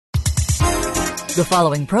The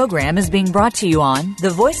following program is being brought to you on the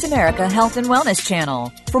Voice America Health and Wellness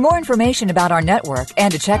Channel. For more information about our network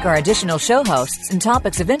and to check our additional show hosts and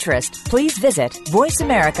topics of interest, please visit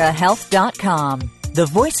voiceamericahealth.com. The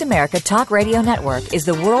Voice America Talk Radio Network is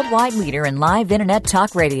the worldwide leader in live Internet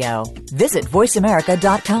talk radio. Visit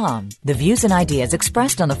voiceamerica.com. The views and ideas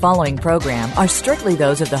expressed on the following program are strictly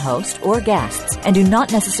those of the host or guests and do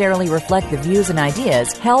not necessarily reflect the views and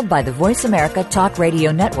ideas held by the Voice America Talk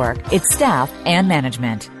Radio Network, its staff, and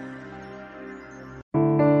management.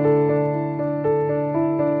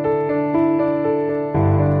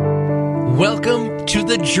 Welcome to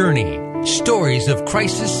The Journey, Stories of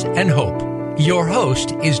Crisis and Hope. Your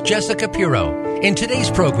host is Jessica Pirro. In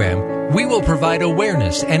today's program, we will provide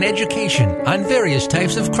awareness and education on various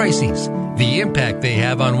types of crises, the impact they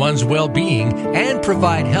have on one's well-being, and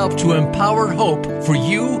provide help to empower hope for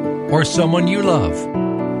you or someone you love.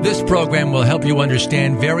 This program will help you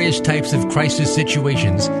understand various types of crisis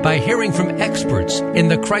situations by hearing from experts in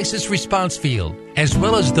the crisis response field, as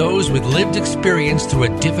well as those with lived experience through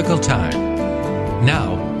a difficult time.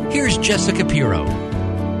 Now, here's Jessica Pirro.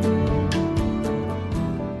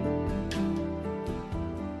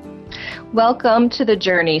 Welcome to The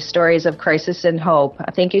Journey, Stories of Crisis and Hope.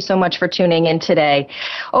 Thank you so much for tuning in today.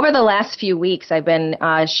 Over the last few weeks, I've been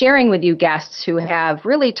sharing with you guests who have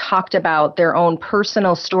really talked about their own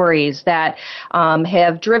personal stories that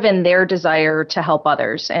have driven their desire to help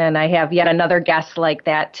others. And I have yet another guest like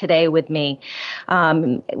that today with me.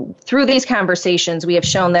 Through these conversations, we have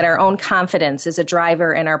shown that our own confidence is a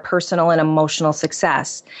driver in our personal and emotional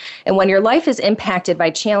success. And when your life is impacted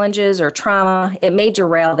by challenges or trauma, it may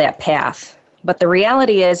derail that path. But the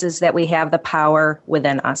reality is that we have the power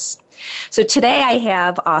within us. So today I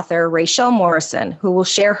have author Rachel Morrison, who will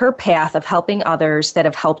share her path of helping others that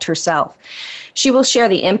have helped herself. She will share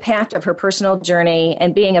the impact of her personal journey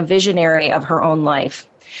and being a visionary of her own life.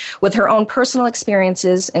 With her own personal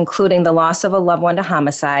experiences, including the loss of a loved one to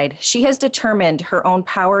homicide, she has determined her own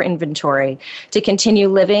power inventory to continue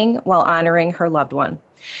living while honoring her loved one.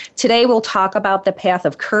 Today, we'll talk about the path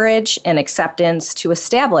of courage and acceptance to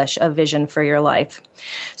establish a vision for your life.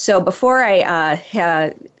 So before I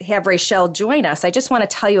have Rachel join us, I just want to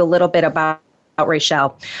tell you a little bit about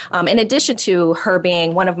Rachel. In addition to her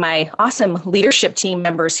being one of my awesome leadership team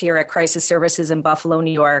members here at Crisis Services in Buffalo,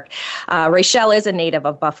 New York, Rachel is a native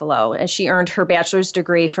of Buffalo, and she earned her bachelor's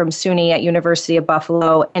degree from SUNY at University of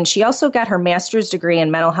Buffalo, and she also got her master's degree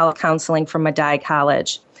in mental health counseling from Medaille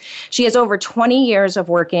College. She has over 20 years of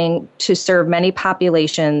working to serve many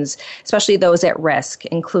populations, especially those at risk,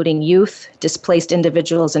 including youth, displaced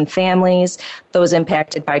individuals and families, those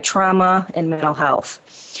impacted by trauma, and mental health.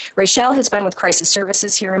 Rachel has been with Crisis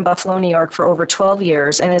Services here in Buffalo, New York for over 12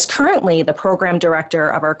 years and is currently the program director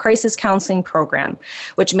of our crisis counseling program,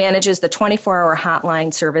 which manages the 24-hour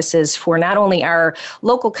hotline services for not only our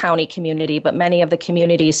local county community, but many of the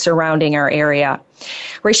communities surrounding our area.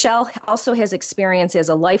 Rachel also has experience as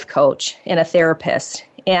a life coach and a therapist,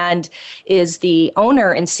 and is the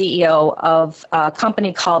owner and CEO of a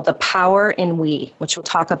company called The Power in We, which we'll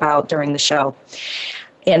talk about during the show.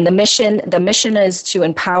 And the mission is to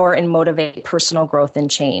empower and motivate personal growth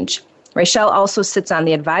and change. Rachel also sits on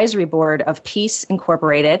the advisory board of Peace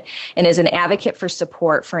Incorporated and is an advocate for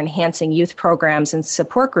support for enhancing youth programs and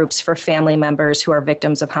support groups for family members who are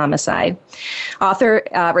victims of homicide.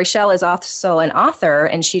 Rachel is also an author,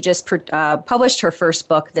 and she just published her first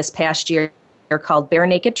book this past year called Bare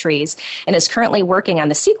Naked Trees, and is currently working on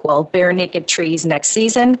the sequel, Bare Naked Trees Next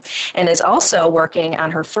Season, and is also working on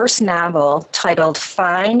her first novel titled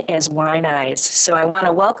Fine as Wine Eyes. So I want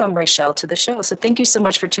to welcome Rachel to the show. So thank you so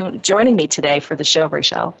much for joining me today for the show,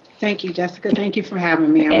 Rachel. Thank you, Jessica. Thank you for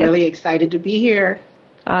having me. I'm really excited to be here.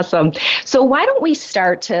 Awesome. So why don't we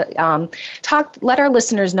start to let our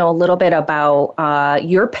listeners know a little bit about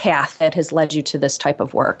your path that has led you to this type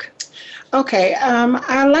of work. Okay,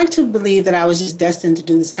 I like to believe that I was just destined to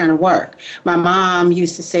do this kind of work. My mom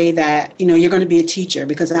used to say that, you're going to be a teacher,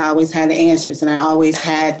 because I always had the answers, and I always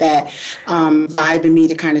had that vibe in me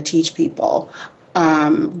to kind of teach people.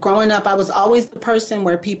 Growing up, I was always the person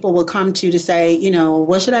where people would come to say,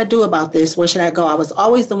 what should I do about this? Where should I go? I was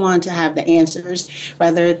always the one to have the answers,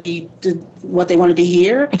 whether it be what they wanted to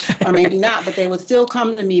hear or maybe not, but they would still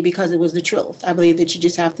come to me because it was the truth. I believe that you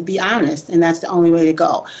just have to be honest, and that's the only way to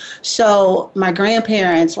go. So my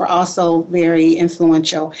grandparents were also very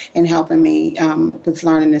influential in helping me with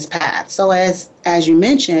learning this path. So as you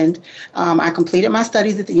mentioned, I completed my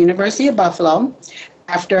studies at the University of Buffalo.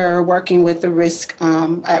 after working with the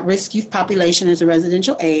at-risk youth population as a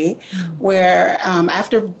residential aide, where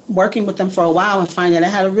after working with them for a while and finding that I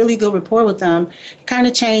had a really good rapport with them, it kind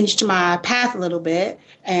of changed my path a little bit,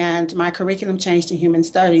 and my curriculum changed to human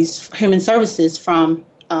services from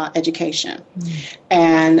education.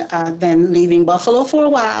 And then leaving Buffalo for a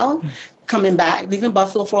while, leaving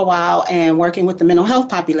Buffalo for a while and working with the mental health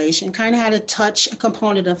population, kind of had a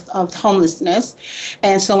component of homelessness.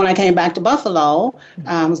 And so when I came back to Buffalo,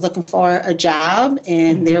 I was looking for a job,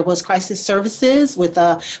 and there was crisis services with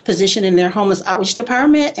a position in their homeless outreach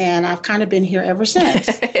department, and I've kind of been here ever since.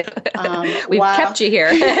 We've kept you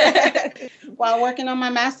here. While working on my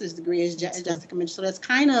master's degree, as Jessica mentioned. So that's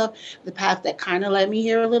kind of the path that kind of led me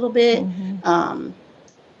here a little bit.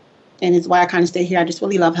 And it's why I kind of stay here. I just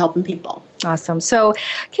really love helping people. Awesome. So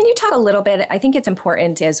can you talk a little bit, I think it's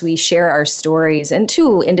important as we share our stories, and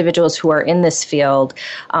to individuals who are in this field,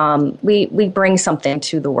 we bring something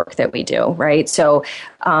to the work that we do, right? So,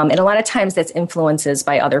 and a lot of times that's influences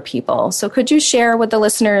by other people. So could you share with the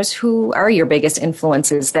listeners who are your biggest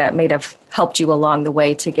influences that may have helped you along the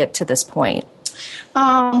way to get to this point?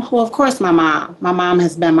 Well, of course, my mom. My mom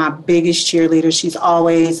has been my biggest cheerleader. She's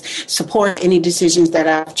always supported any decisions that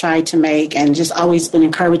I've tried to make, and just always been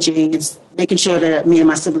encouraging and making sure that me and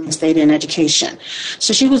my siblings stayed in education.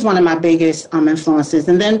 So she was one of my biggest influences.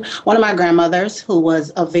 And then one of my grandmothers, who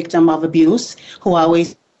was a victim of abuse, who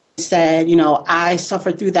always said, I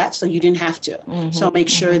suffered through that, so you didn't have to. So make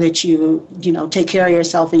sure that you take care of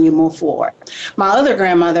yourself and you move forward. My other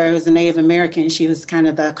grandmother was a Native American. She was kind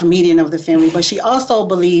of the comedian of the family, but she also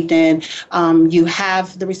believed in you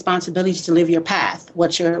have the responsibility to live your path,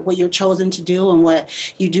 what you're chosen to do and what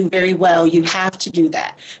you do very well. You have to do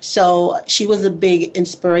that. So she was a big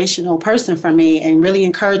inspirational person for me, and really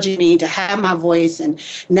encouraging me to have my voice and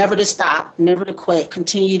never to stop, never to quit,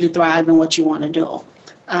 continue to thrive in what you want to do.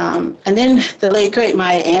 And then the late, great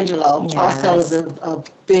Maya Angelou also is a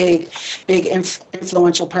big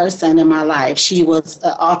influential person in my life. She was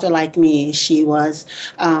an author like me. She was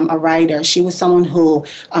a writer. She was someone who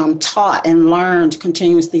taught and learned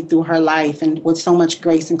continuously through her life, and with so much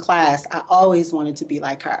grace in class. I always wanted to be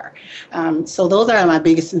like her. So those are my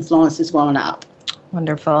biggest influences growing up.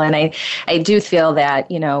 Wonderful. And I do feel that,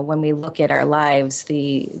 when we look at our lives,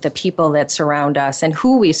 the people that surround us and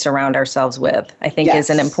who we surround ourselves with, I think is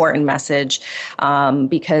an important message,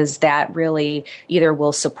 because that really either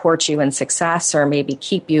will support you in success or maybe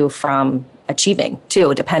keep you from achieving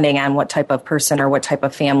too, depending on what type of person or what type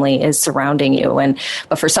of family is surrounding you.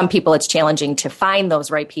 But for some people, it's challenging to find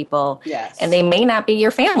those right people, and they may not be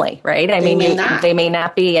your family, right? They may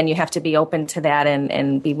not be, and you have to be open to that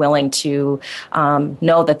and be willing to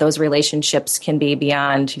know that those relationships can be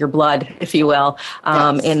beyond your blood, if you will,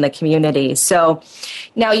 in the community. So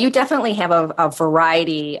now you definitely have a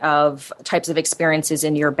variety of types of experiences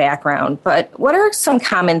in your background, but what are some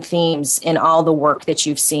common themes in all the work that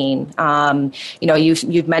you've seen?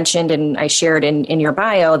 You've mentioned, and I shared in your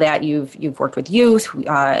bio, that you've worked with youth,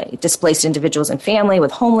 displaced individuals and family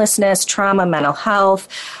with homelessness, trauma, mental health.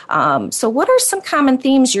 So what are some common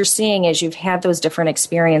themes you're seeing as you've had those different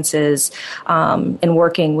experiences in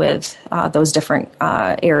working with those different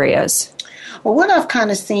areas? Well, what I've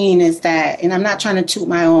kind of seen is that, and I'm not trying to toot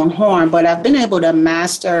my own horn, but I've been able to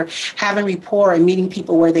master having rapport and meeting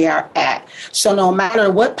people where they are at. So no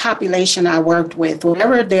matter what population I worked with,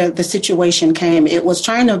 whatever the situation came, it was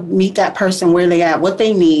trying to meet that person where they at, what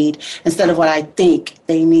they need, instead of what I think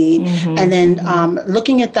they need. And then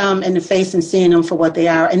looking at them in the face and seeing them for what they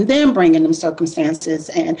are, and then bringing them circumstances.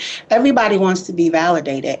 And everybody wants to be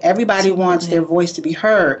validated. Everybody wants their voice to be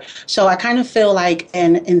heard. So I kind of feel like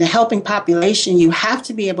in the helping population, you have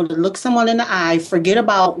to be able to look someone in the eye, forget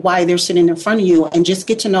about why they're sitting in front of you, and just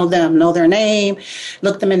get to know them, know their name,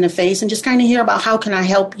 look them in the face, and just kind of hear about how can I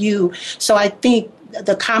help you. So I think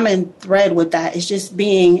the common thread with that is just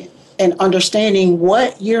being and understanding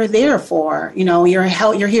what you're there for. You're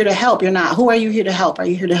here to help. You're not, who are you here to help? Are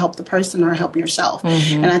you here to help the person or help yourself?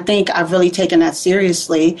 And I think I've really taken that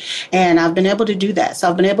seriously, and I've been able to do that. So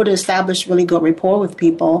I've been able to establish really good rapport with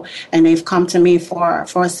people, and they've come to me for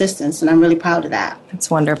assistance, and I'm really proud of that. That's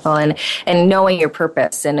wonderful. And knowing your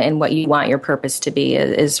purpose and what you want your purpose to be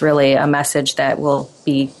is really a message that will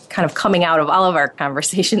be kind of coming out of all of our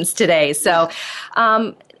conversations today. So,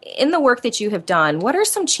 in the work that you have done, what are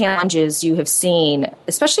some challenges you have seen,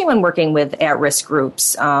 especially when working with at-risk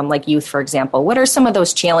groups, like youth, for example? What are some of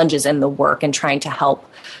those challenges in the work and trying to help,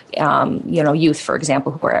 youth, for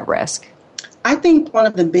example, who are at risk? I think one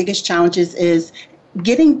of the biggest challenges is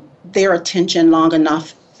getting their attention long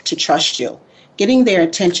enough to trust you. getting their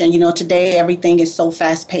attention. Today everything is so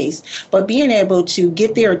fast paced, but being able to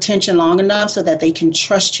get their attention long enough so that they can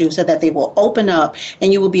trust you, so that they will open up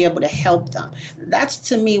and you will be able to help them. That's,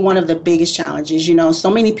 to me, one of the biggest challenges. So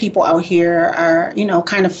many people out here are,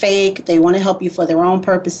 kind of fake. They want to help you for their own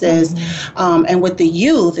purposes. And with the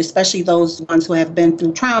youth, especially those ones who have been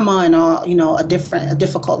through trauma and all, a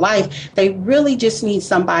difficult life, they really just need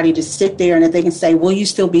somebody to sit there and that they can say, will you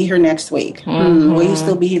still be here next week? Will you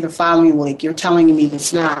still be here the following week? You're telling me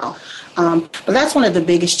this now. But that's one of the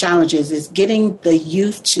biggest challenges, is getting the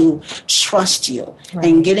youth to trust you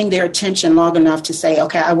and getting their attention long enough to say,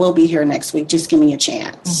 okay, I will be here next week. Just give me a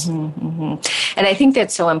chance. And I think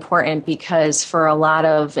that's so important, because for a lot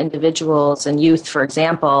of individuals and youth, for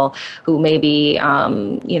example, who maybe,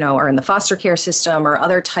 are in the foster care system or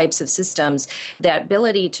other types of systems, that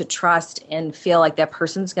ability to trust and feel like that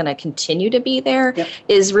person's going to continue to be there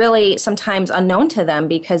is really sometimes unknown to them,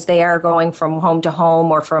 because they are going from home to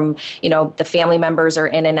home, or from, the family members are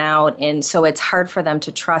in and out. And so it's hard for them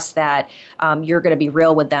to trust that you're going to be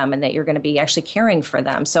real with them and that you're going to be actually caring for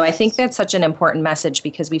them. So I think that's such an important message,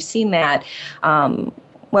 because we've seen that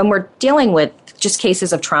when we're dealing with just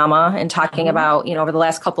cases of trauma and talking about, over the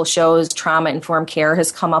last couple of shows, trauma-informed care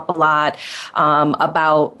has come up a lot,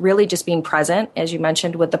 about really just being present, as you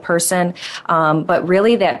mentioned, with the person, but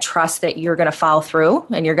really that trust that you're going to follow through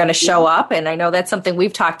and you're going to show up. And I know that's something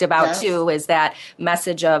we've talked about too, is that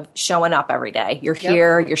message of showing up every day. You're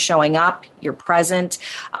here, you're showing up, you're present,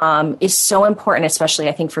 is so important, especially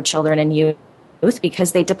I think for children and youth,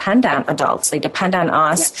 because they depend on adults. They depend on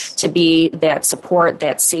us to be that support,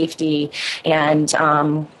 that safety. And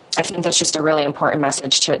I think that's just a really important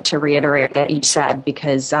message to reiterate that you said,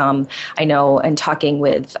 because I know in talking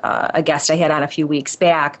with a guest I had on a few weeks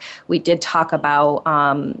back, we did talk about,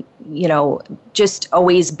 just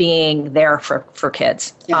always being there for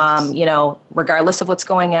kids, regardless of what's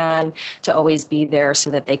going on, to always be there so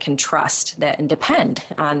that they can trust that and depend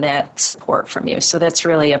on that support from you. So that's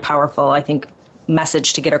really a powerful, I think,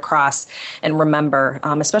 message to get across and remember,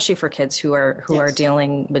 especially for kids who are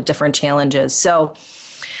dealing with different challenges. So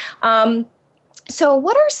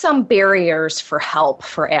what are some barriers for help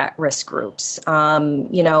for at-risk groups?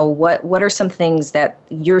 What are some things that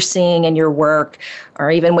you're seeing in your work,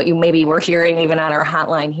 or even what you maybe were hearing even on our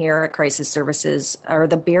hotline here at Crisis Services, are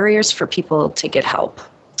the barriers for people to get help?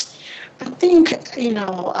 I think,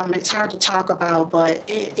 it's hard to talk about, but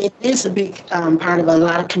it is a big part of a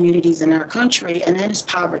lot of communities in our country, and that is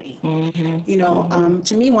poverty.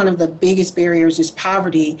 To me, one of the biggest barriers is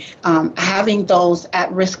poverty. Having those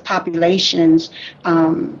at-risk populations,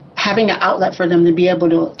 having an outlet for them to be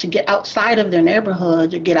able to get outside of their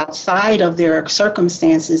neighborhood, to get outside of their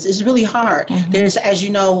circumstances is really hard. There's, as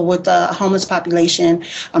you know, with the homeless population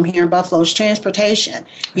here in Buffalo, is transportation.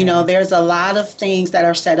 There's a lot of things that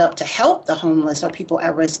are set up to help the homeless or people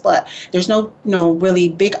at risk, but there's no really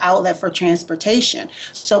big outlet for transportation.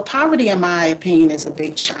 So poverty, in my opinion, is a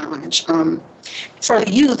big challenge. For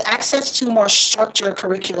the youth, access to more structured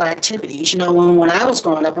curricular activities. When I was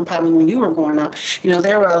growing up, and probably when you were growing up,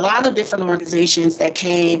 there were a lot of different organizations that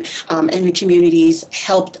came in the communities,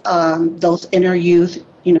 helped those inner youth.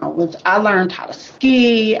 I learned how to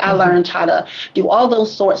ski. I learned how to do all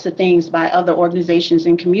those sorts of things by other organizations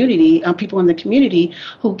and community, people in the community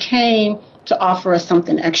who came to offer us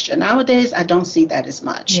something extra. Nowadays, I don't see that as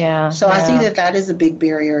much. I see that is a big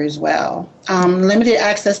barrier as well. Limited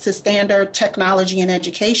access to standard technology and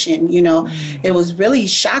education. It was really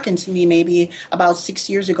shocking to me maybe about 6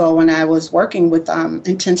 years ago when I was working with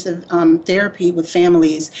intensive therapy with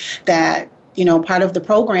families that part of the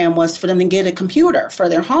program was for them to get a computer for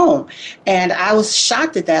their home. And I was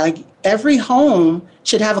shocked at that. Like, every home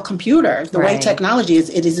should have a computer. The way technology is,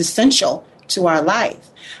 it is essential to our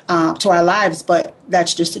lives, but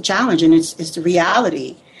that's just a challenge, and it's the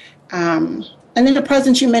reality. And then the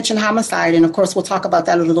presence, you mentioned homicide, and of course we'll talk about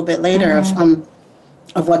that a little bit later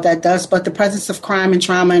of what that does, but the presence of crime and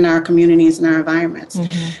trauma in our communities and our environments.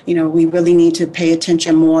 We really need to pay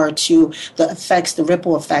attention more to the effects, the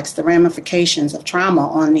ripple effects, the ramifications of trauma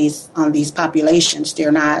on these populations.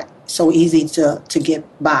 They're not so easy to get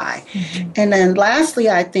by. And then lastly,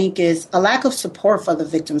 I think, is a lack of support for the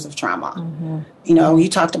victims of trauma. You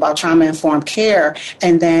talked about trauma-informed care,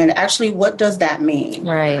 and then actually, what does that mean?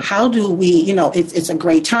 How do we, it's a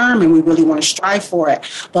great term, and we really want to strive for it,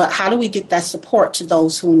 but how do we get that support to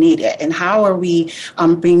those who need it? And how are we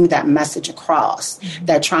bringing that message across?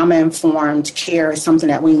 That trauma-informed care is something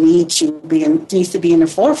that we needs to be in the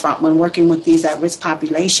forefront when working with these at-risk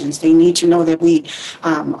populations. They need to know that we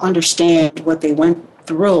understand what they went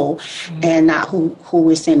through, and not who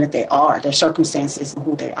we're saying that they are, their circumstances and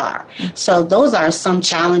who they are. So those are some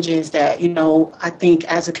challenges that, I think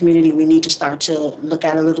as a community we need to start to look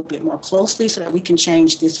at a little bit more closely so that we can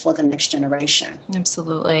change this for the next generation.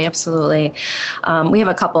 Absolutely. We have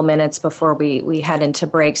a couple minutes before we head into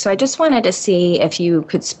break. So I just wanted to see if you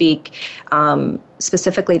could speak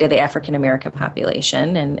specifically to the African American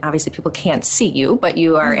population. And obviously people can't see you, but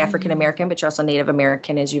you are African American, but you're also Native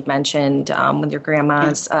American, as you've mentioned, with your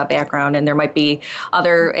grandma's background. And there might be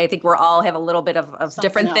other, I think we all have a little bit of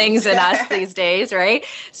different things in us these days, right?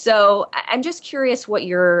 So I'm just curious what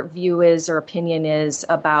your view is or opinion is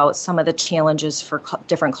about some of the challenges for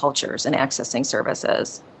different cultures in accessing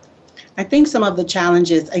services. I think some of the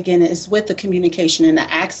challenges, again, is with the communication and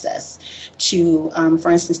the access to,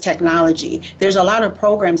 for instance, technology. There's a lot of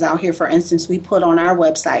programs out here, for instance, we put on our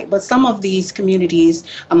website, but some of these communities,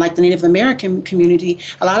 like the Native American community,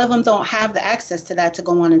 a lot of them don't have the access to that to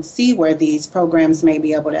go on and see where these programs may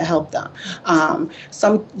be able to help them.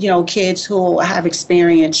 Some, kids who have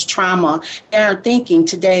experienced trauma, they're thinking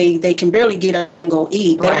today they can barely get up and go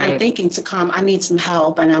eat. They're thinking to come, I need some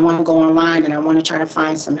help, and I want to go online and I want to try to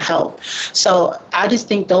find some help. So I just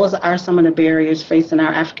think those are some of the barriers facing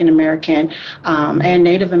our African American and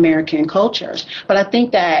Native American cultures. But I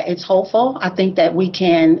think that it's hopeful. I think that we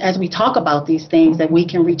can, as we talk about these things, that we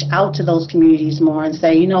can reach out to those communities more and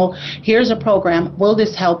say, here's a program. Will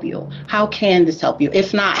this help you? How can this help you?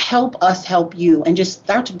 If not, help us help you, and just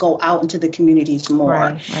start to go out into the communities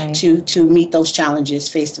more to meet those challenges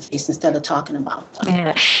face to face instead of talking about them.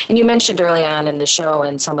 Yeah. And you mentioned early on in the show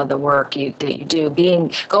and some of the work that you do,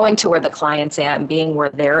 going to where the client's at and being where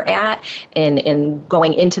they're at and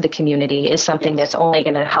going into the community is something that's only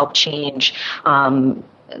going to help change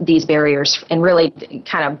these barriers and really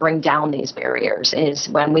kind of bring down these barriers, is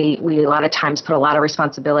when we a lot of times put a lot of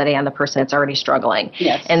responsibility on the person that's already struggling.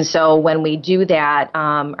 Yes. And so when we do that,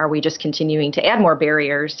 are we just continuing to add more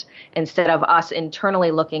barriers instead of us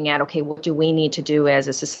internally looking at, okay, what do we need to do as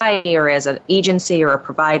a society or as an agency or a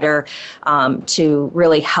provider to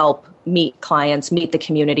really help meet clients, meet the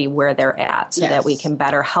community where they're at, so that we can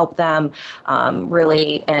better help them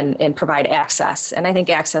really and provide access. And I think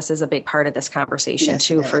access is a big part of this conversation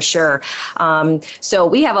too, for sure. So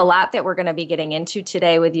we have a lot that we're going to be getting into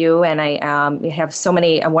today with you, and I have so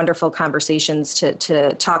many wonderful conversations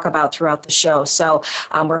to talk about throughout the show. So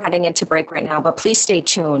we're heading into break right now, but please stay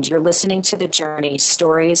tuned. You're listening to The Journey,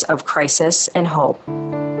 Stories of Crisis and Hope.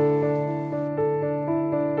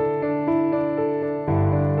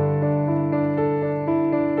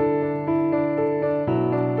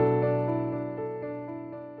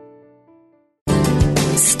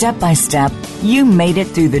 Step by step, you made it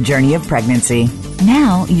through the journey of pregnancy.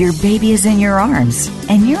 Now your baby is in your arms,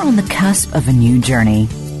 and you're on the cusp of a new journey,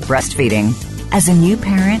 breastfeeding. As a new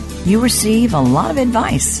parent, you receive a lot of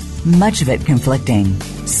advice, much of it conflicting,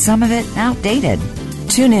 some of it outdated.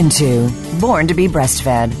 Tune into Born to be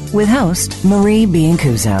Breastfed with host Marie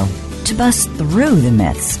Biancuso to bust through the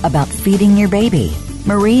myths about feeding your baby.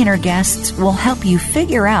 Marie and her guests will help you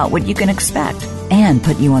figure out what you can expect and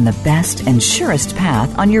put you on the best and surest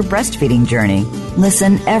path on your breastfeeding journey.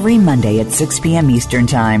 Listen every Monday at 6 p.m. Eastern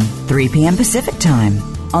Time, 3 p.m. Pacific Time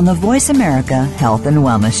on the Voice America Health and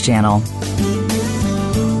Wellness Channel.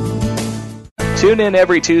 Tune in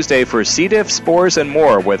every Tuesday for C. diff, spores, and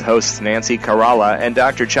more with hosts Nancy Kerala and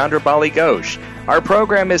Dr. Chandrabali Ghosh. Our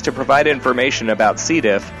program is to provide information about C.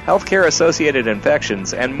 diff, healthcare-associated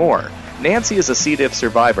infections, and more. Nancy is a C. diff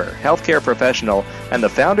survivor, healthcare professional, and the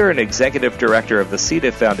founder and executive director of the C.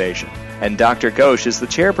 diff Foundation. And Dr. Ghosh is the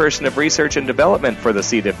chairperson of research and development for the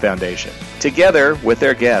C. diff Foundation. Together, with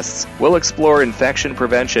their guests, we'll explore infection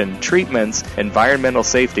prevention, treatments, environmental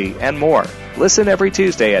safety, and more. Listen every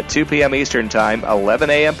Tuesday at 2 p.m. Eastern Time,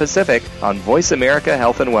 11 a.m. Pacific on Voice America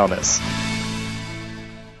Health and Wellness.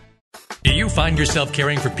 Do you find yourself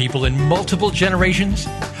caring for people in multiple generations?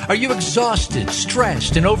 Are you exhausted,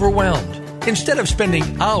 stressed, and overwhelmed? Instead of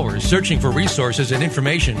spending hours searching for resources and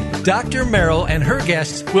information, Dr. Merrill and her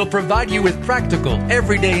guests will provide you with practical,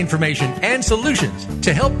 everyday information and solutions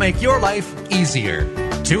to help make your life easier.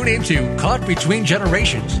 Tune into Caught Between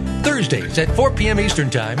Generations, Thursdays at 4 p.m.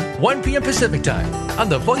 Eastern Time, 1 p.m. Pacific Time on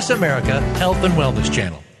the Voice America Health and Wellness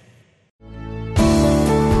Channel.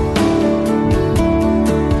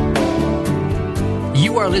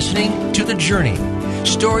 You are listening to The Journey,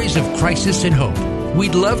 Stories of Crisis and Hope.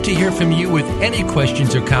 We'd love to hear from you with any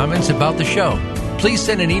questions or comments about the show. Please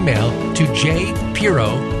send an email to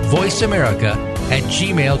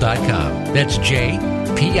jpiro@voiceamerica@gmail.com. That's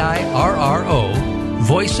JPIRRO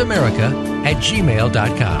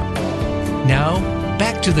voiceamerica@gmail.com. Now,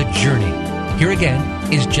 back to The Journey. Here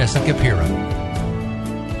again is Jessica Pirro.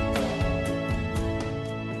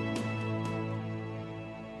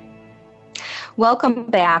 Welcome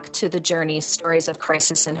back to The Journey, Stories of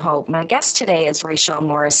Crisis and Hope. My guest today is Rachel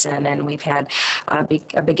Morrison, and we've had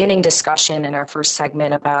a beginning discussion in our first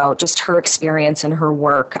segment about just her experience and her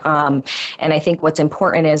work. And I think what's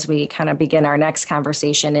important as we kind of begin our next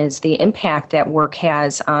conversation is the impact that work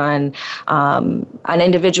has on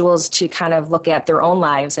individuals to kind of look at their own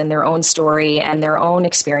lives and their own story and their own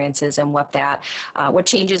experiences and what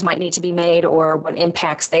changes might need to be made or what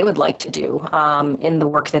impacts they would like to do in the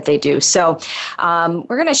work that they do. So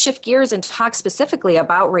we're going to shift gears and talk specifically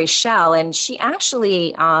about Rachel, and she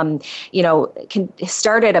actually,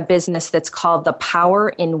 started a business that's called The Power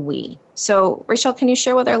in We. So, Rachel, can you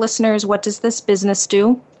share with our listeners, what does this business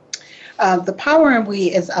do? The Power in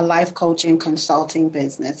We is a life coaching consulting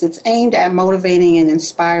business. It's aimed at motivating and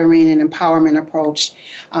inspiring an empowerment approach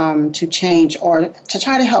to change or to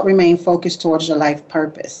try to help remain focused towards your life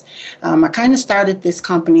purpose. I kind of started this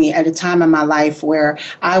company at a time in my life where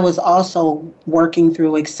I was also working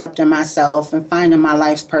through accepting myself and finding my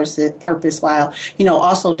life's purpose while,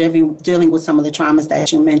 also dealing with some of the traumas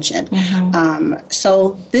that you mentioned. Mm-hmm.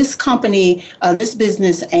 So this company, this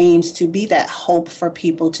business aims to be that hope for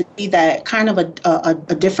people, to be that kind of a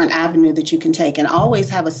different avenue that you can take and always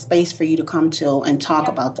have a space for you to come to and talk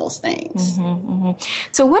about those things. Mm-hmm,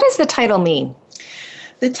 mm-hmm. So what does the title mean?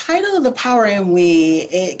 The title of The Power in We,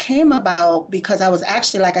 it came about because I was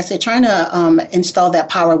actually, like I said, trying to install that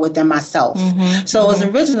power within myself. Mm-hmm. So it was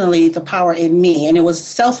originally the power in me, and it was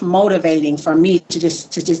self-motivating for me to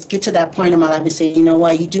just get to that point in my life and say, you know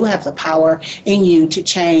what, you do have the power in you to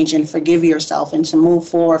change and forgive yourself and to move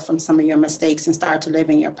forward from some of your mistakes and start to live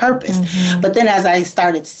in your purpose. Mm-hmm. But then as I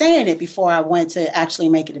started saying it before I went to actually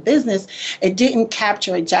make it a business, it didn't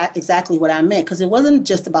capture exactly what I meant, because it wasn't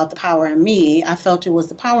just about the power in me. I felt it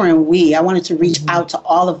was the power in we. I wanted to reach out to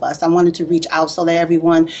all of us. I wanted to reach out so that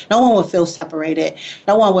no one would feel separated.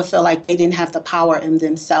 No one would feel like they didn't have the power in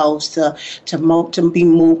themselves to be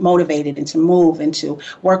motivated and to move and to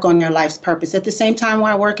work on their life's purpose at the same time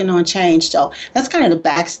while working on change. So that's kind of the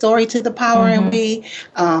backstory to the power in we.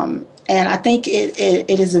 And I think it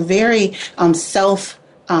is a very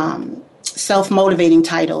self-motivating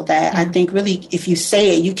title that I think really, if you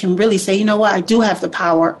say it, you can really say, you know what, I do have the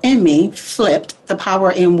power in me, flipped. The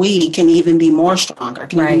power in we can even be more stronger,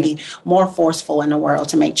 can even be more forceful in the world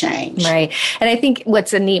to make change. Right. And I think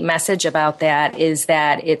what's a neat message about that is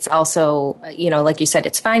that it's also, like you said,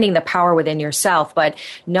 it's finding the power within yourself, but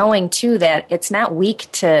knowing too that it's not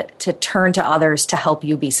weak to turn to others to help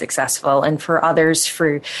you be successful and for others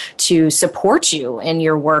to support you in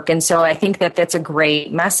your work. And so I think that that's a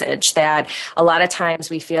great message, that a lot of times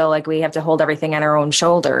we feel like we have to hold everything on our own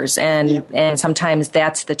shoulders. And sometimes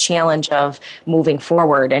that's the challenge of moving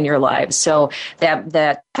forward in your lives. So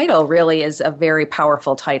that title really is a very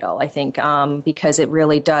powerful title, I think, because it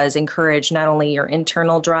really does encourage not only your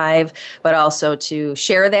internal drive, but also to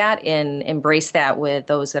share that and embrace that with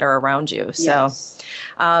those that are around you. Yes.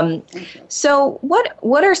 So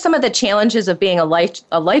what are some of the challenges of being a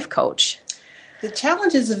life coach? The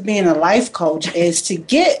challenges of being a life coach is to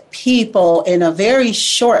get people in a very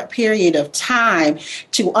short period of time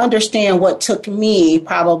to understand what took me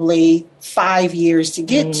probably 5 years to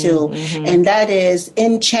get to. And that is,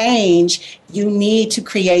 in change, you need to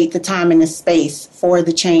create the time and the space for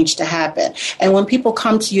the change to happen. And when people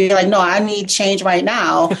come to you, you're like, no, I need change right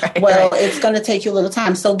now. It's going to take you a little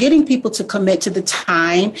time. So getting people to commit to the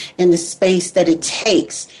time and the space that it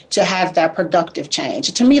takes to have that productive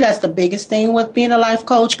change. To me, that's the biggest thing with being a life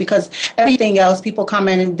coach, because everything else, people come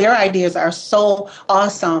in and their ideas are so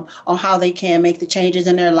awesome on how they can make the changes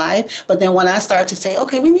in their life. But then when I start to say,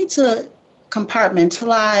 okay, we need to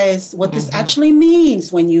compartmentalize what this actually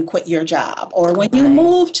means when you quit your job or when you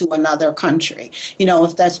move to another country,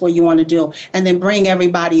 if that's what you want to do, and then bring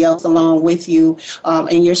everybody else along with you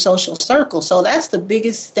in your social circle. So that's the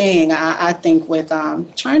biggest thing, I think, with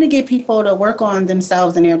trying to get people to work on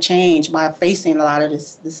themselves and their change by facing a lot of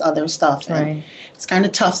this other stuff. And it's kind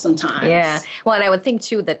of tough sometimes. Yeah. Well, and I would think,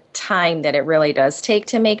 too, the time that it really does take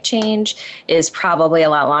to make change is probably a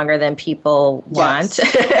lot longer than people want,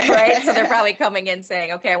 right? So they're probably coming in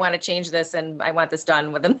saying, okay, I want to change this and I want this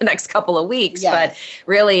done within the next couple of weeks. Yes. But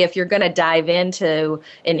really, if you're going to dive into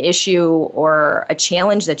an issue or a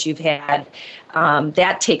challenge that you've had,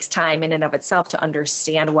 that takes time in and of itself to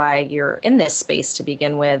understand why you're in this space to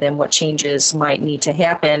begin with and what changes might need to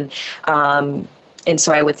happen. And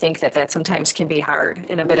so I would think that sometimes can be hard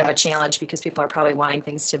and a bit of a challenge because people are probably wanting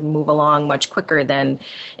things to move along much quicker than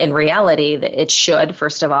in reality that it should,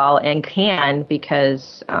 first of all, and can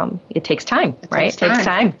because it takes time, right?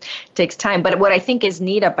 It takes time. But what I think is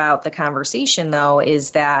neat about the conversation, though,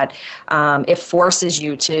 is that it forces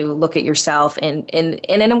you to look at yourself and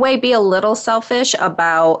in a way be a little selfish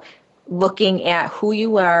about looking at who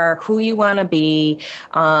you are, who you want to be.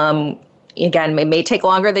 Again, it may take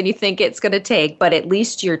longer than you think it's going to take, but at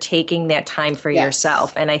least you're taking that time for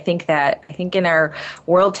yourself. And I think in our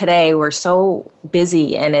world today, we're so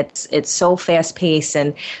busy and it's so fast paced.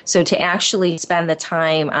 And so to actually spend the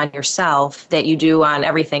time on yourself that you do on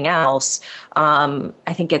everything else,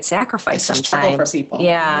 I think it's sacrificed sometimes. For people.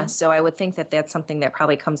 Yeah. Mm-hmm. So I would think that that's something that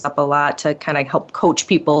probably comes up a lot to kind of help coach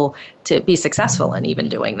people to be successful in even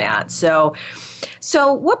doing that. So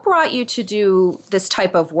what brought you to do this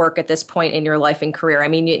type of work at this point in your life and career? I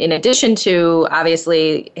mean, in addition to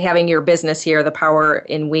obviously having your business here, the Power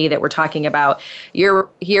in We that we're talking about, you're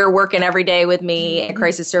here working every day with me at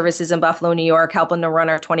Crisis Services in Buffalo, New York, helping to run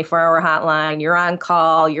our 24-hour hotline. You're on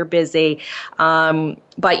call, you're busy.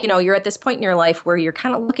 But, you're at this point in your life where you're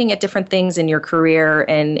kind of looking at different things in your career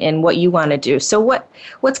and what you want to do. So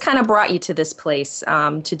what's kind of brought you to this place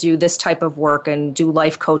to do this type of work and do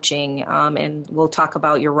life coaching? And we'll talk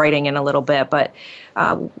about your writing in a little bit. But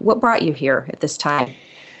what brought you here at this time?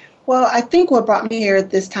 Well, I think what brought me here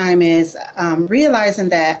at this time is realizing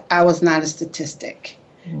that I was not a statistic.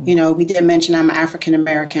 We did mention I'm African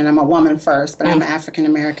American. I'm a woman first, but I'm an African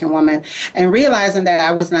American woman. And realizing that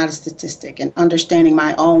I was not a statistic and understanding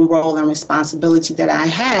my own role and responsibility that I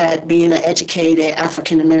had being an educated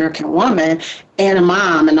African American woman and a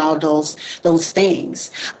mom and all those things.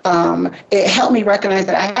 It helped me recognize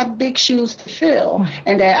that I had big shoes to fill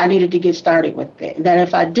and that I needed to get started with it. That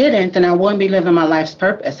if I didn't, then I wouldn't be living my life's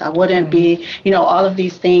purpose. I wouldn't be, all of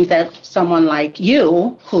these things that someone like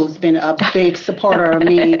you, who's been a big supporter of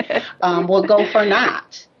me, will go for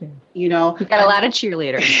naught. You've got a lot of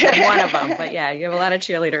cheerleaders. One of them, but yeah, you have a lot of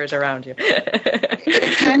cheerleaders around you.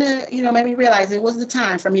 It kind of, made me realize it was the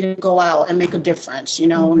time for me to go out and make a difference,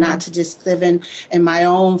 not to just live in my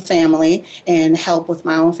own family and help with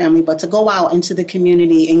my own family, but to go out into the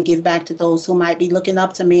community and give back to those who might be looking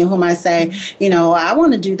up to me and who might say, I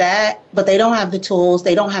want to do that, but they don't have the tools,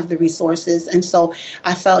 they don't have the resources. And so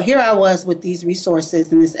I felt here I was with these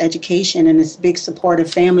resources and this education and this big supportive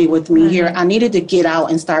family with me here. I needed to get out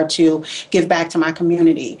and start to give back to my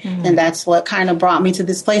community. And that's what kind of brought me to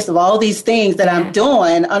this place of all these things that I'm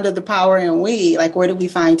doing under the Power in We. Like, where do we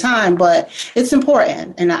find time? But it's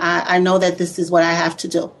important. And I know that this is what I have to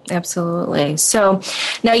do. Absolutely. So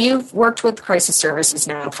now you've worked with Crisis Services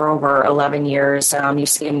now for over 11 years. You've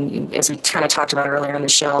seen, as we kind of talked about earlier in the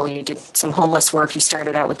show, you did some homeless work. You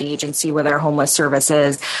started out with the agency with our homeless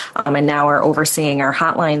services, and now are overseeing our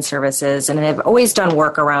hotline services, and have always done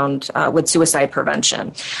work around with suicide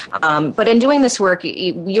prevention. But in doing this work,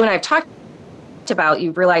 you and I have talked about,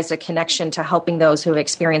 you've realized a connection to helping those who have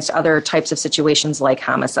experienced other types of situations like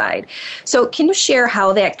homicide. So can you share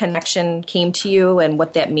how that connection came to you and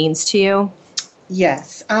what that means to you?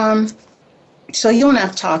 Yes. So you and I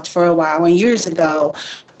have talked for a while, and years ago,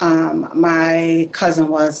 my cousin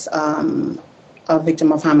was a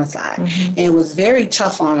victim of homicide. And it was very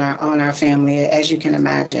tough on our family, as you can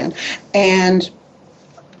imagine. And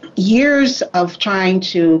years of trying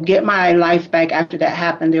to get my life back after that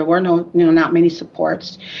happened, there were not many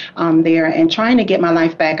supports there. And trying to get my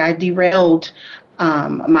life back, I derailed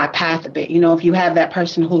my path a bit. If you have that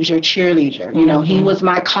person who's your cheerleader, he was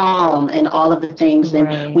my calm and all of the things.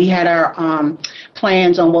 And we had our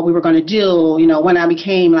plans on what we were going to do. When I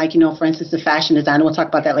became, for instance, a fashion designer, we'll talk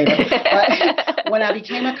about that later. But when I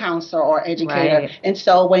became a counselor or educator, and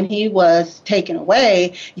so when he was taken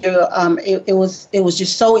away, it was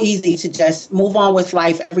just so easy to just move on with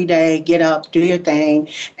life every day, get up, do your thing,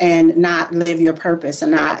 and not live your purpose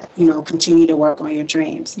and not, continue to work on your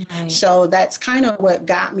dreams. So that's kind of what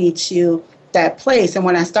got me to that place. And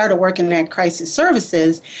when I started working at Crisis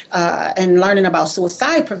Services and learning about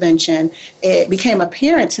suicide prevention, it became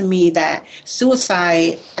apparent to me that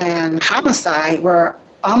suicide and homicide were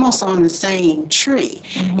almost on the same tree,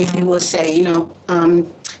 if you would say.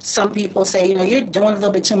 Some people say, you're doing a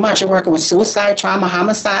little bit too much. You're working with suicide, trauma,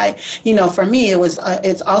 homicide. For me,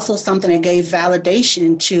 it's also something that gave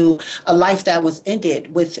validation to a life that was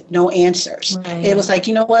ended with no answers. It was like,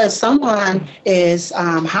 if someone is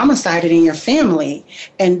homicided in your family,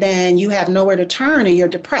 and then you have nowhere to turn, and you're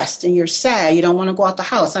depressed, and you're sad, you don't want to go out the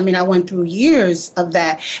house. I went through years of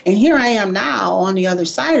that, and here I am now on the other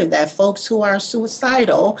side of that. Folks who are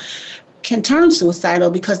suicidal can turn suicidal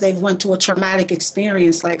because they've went through a traumatic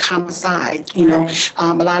experience like homicide. You know,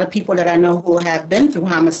 a lot of people that I know who have been through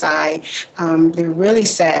homicide, they're really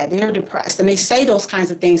sad, they're depressed, and they say those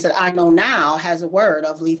kinds of things that I know now has a word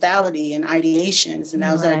of lethality and ideations. And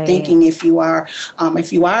I was thinking, if you are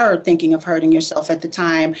thinking of hurting yourself at the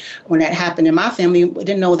time when that happened in my family, we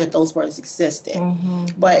didn't know that those words existed.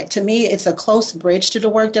 But to me, it's a close bridge to the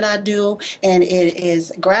work that I do, and it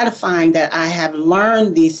is gratifying that I have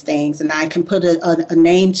learned these things and I can put a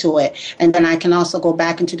name to it. And then I can also go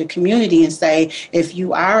back into the community and say, if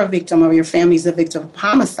you are a victim or your family's a victim of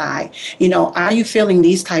homicide, you know, are you feeling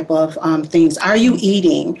these type of things? Are you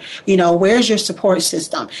eating? You know, where's your support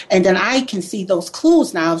system? And then I can see those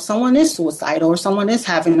clues now if someone is suicidal or someone is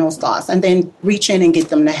having those thoughts, and then reach in and get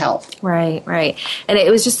them the help. Right. And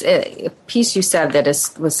it was just a piece you said that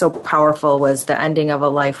was so powerful was the ending of a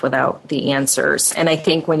life without the answers. And I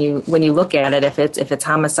think when you look at it, if it's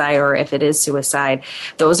homicide or if it is suicide,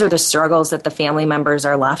 those are the struggles that the family members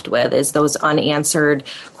are left with, is those unanswered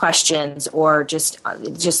questions, or just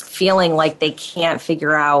feeling like they can't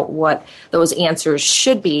figure out what those answers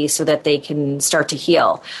should be so that they can start to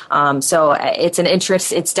heal. So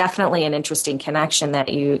it's definitely an interesting connection that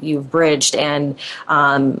you've bridged. And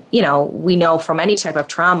you know, we know from any type of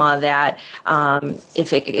trauma that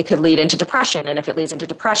if it could lead into depression, and if it leads into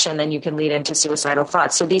depression, then you can lead into suicidal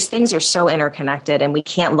thoughts. So these things are so interconnected, and we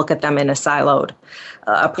can't look at them in a siloed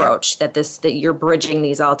approach. That you're bridging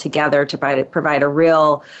these all together to provide a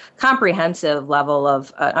real comprehensive level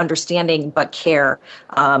of understanding, but care,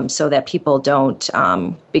 so that people don't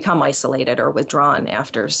become isolated or withdrawn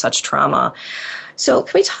after such trauma. So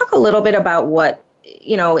can we talk a little bit about what,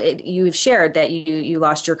 you know, you've shared that you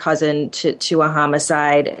lost your cousin to a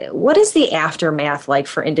homicide. What is the aftermath like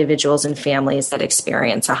for individuals and families that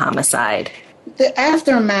experience a homicide? The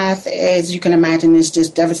aftermath, as you can imagine, is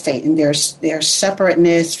just devastating. There's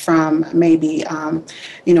separateness from maybe,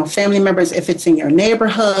 you know, family members. If it's in your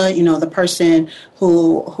neighborhood, you know, the person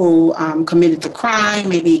who committed the crime,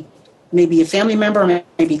 maybe a family member,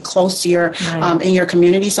 maybe close to your in your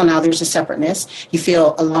community. So now there's a separateness. You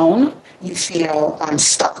feel alone. You feel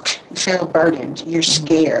stuck. You feel burdened. You're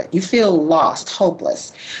scared. You feel lost,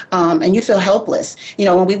 hopeless, and you feel helpless. You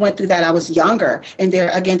know, when we went through that, I was younger, and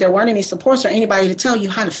there weren't any supports or anybody to tell you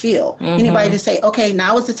how to feel. Anybody to say, okay,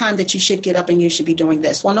 now is the time that you should get up and you should be doing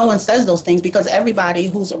this. Well, no one says those things because everybody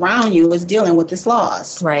who's around you is dealing with this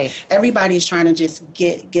loss. Right. Everybody is trying to just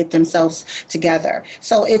get themselves together.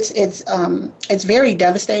 So it's very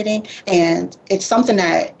devastating, and it's something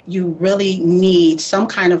that you really need some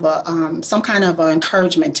kind of a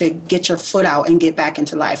encouragement to get your foot out and get back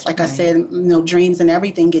into life. Like I said, you know, dreams and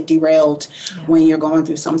everything get derailed when you're going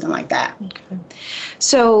through something like that. Okay.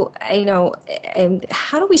 So, you know, and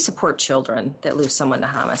how do we support children that lose someone to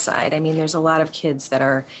homicide? I mean, there's a lot of kids that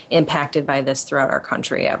are impacted by this throughout our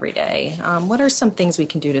country every day. What are some things we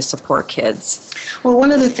can do to support kids? Well,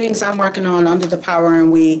 one of the things I'm working on under the Power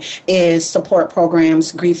and We is support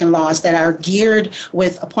programs, grief and loss, that are geared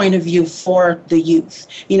with a point of view for the youth.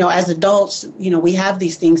 You know, as adults, you know, we have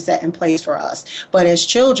these things set in place for us. But as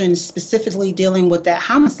children, specifically dealing with that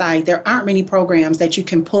homicide, there aren't many programs that you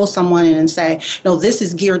can pull someone in and say, no, this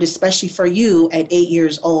is geared especially for you at 8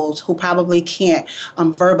 years old who probably can't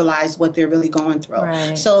verbalize what they're really going through.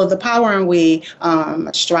 Right. So the Power and We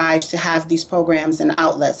strives to have these programs and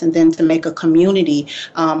outlets, and then to make a community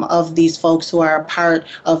of these folks who are a part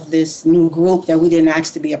of this new group that we didn't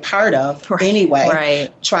ask to be a part of anyway.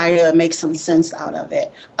 Right. Try to make some sense out of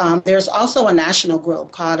it. There's also a national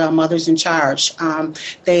group called Mothers in Charge.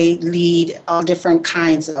 They lead all different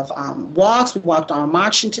kinds of walks. We walked on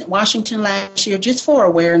Washington last year just for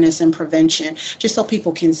awareness and prevention, just so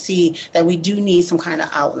people can see that we do need some kind of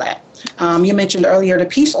outlet. You mentioned earlier the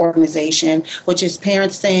Peace Organization, which is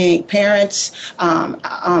parents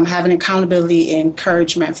having accountability and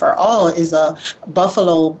encouragement for all, is a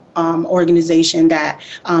Buffalo organization that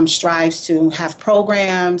strives to have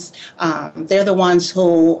programs. They're the ones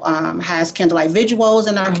who has candlelight vigils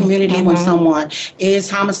in our community when someone is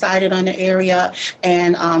homicided in the area.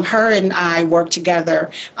 And her and I work together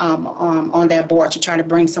on that board to try to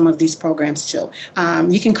bring some of these programs too.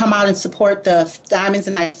 You can come out and support the Diamonds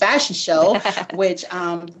and Night Fashion Show, which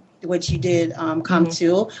which you did come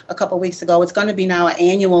to a couple of weeks ago. It's going to be now an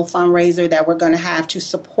annual fundraiser that we're going to have to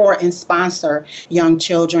support and sponsor young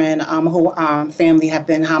children who family have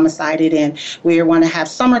been homicided. And we want to have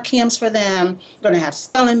summer camps for them. We're going to have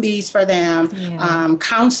spelling bees for them,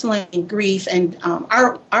 counseling, grief, and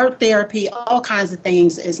art therapy, all kinds of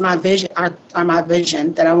things is my vision, are my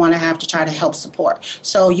vision that I want to have to try to help support.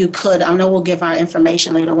 So you could, I know we'll give our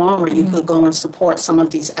information later on where you could go and support some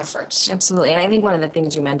of these efforts. Absolutely. And I think one of the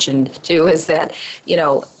things you mentioned too is that,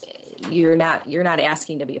 you're not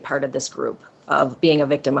asking to be a part of this group of being a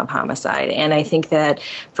victim of homicide. And I think that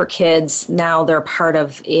for kids now, they're part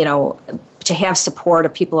of, to have support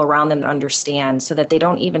of people around them that understand, so that they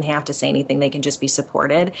don't even have to say anything. They can just be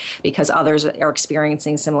supported because others are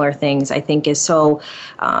experiencing similar things, I think is so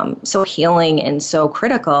healing and so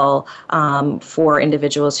critical for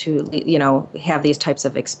individuals who, have these types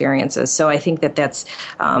of experiences. So I think that's,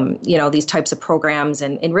 these types of programs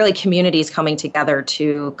and really communities coming together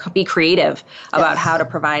to be creative about how to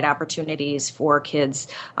provide opportunities for kids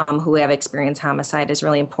who have experienced homicide is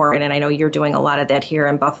really important. And I know you're doing a lot of that here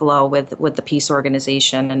in Buffalo with the Peace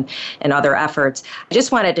Organization and other efforts. I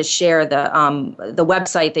just wanted to share the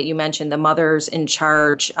website that you mentioned. The Mothers in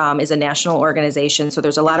Charge is a national organization, so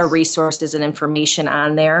there's a lot of resources and information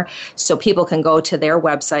on there. So people can go to their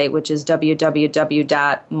website, which is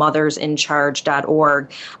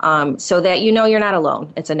www.mothersincharge.org, so that you're not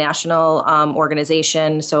alone. It's a national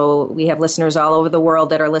organization, so we have listeners all over the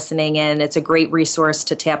world that are listening in. It's a great resource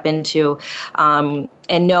to tap into.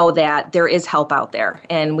 And know that there is help out there.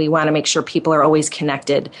 And we want to make sure people are always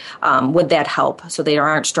connected with that help so they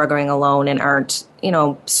aren't struggling alone and aren't,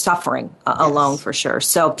 suffering alone for sure.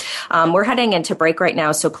 So we're heading into break right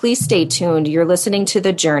now. So please stay tuned. You're listening to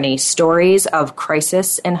The Journey, Stories of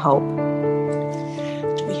Crisis and Hope.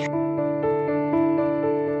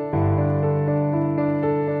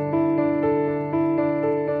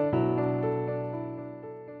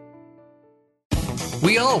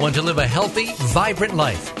 We all want to live a healthy, vibrant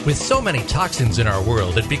life. With so many toxins in our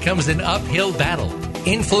world, it becomes an uphill battle.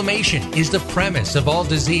 Inflammation is the premise of all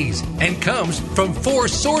disease and comes from 4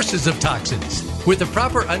 sources of toxins. With a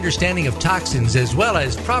proper understanding of toxins as well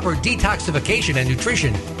as proper detoxification and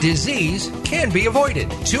nutrition, disease can be avoided.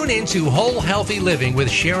 Tune in to Whole Healthy Living with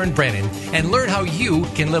Sharon Brennan and learn how you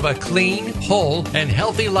can live a clean, whole, and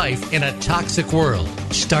healthy life in a toxic world.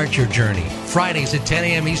 Start your journey Fridays at 10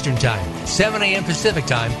 a.m. Eastern Time, 7 a.m. Pacific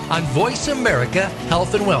Time on Voice America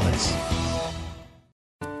Health and Wellness.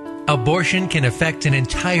 Abortion can affect an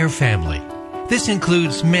entire family. This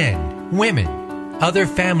includes men, women, other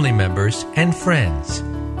family members, and friends.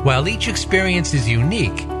 While each experience is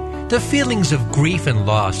unique, the feelings of grief and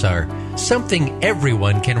loss are something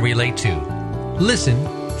everyone can relate to. Listen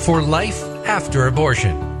for Life After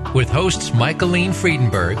Abortion with hosts Michaeline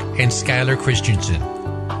Friedenberg and Skylar Christensen.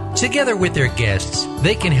 Together with their guests,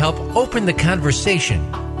 they can help open the conversation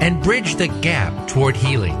and bridge the gap toward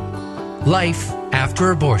healing. Life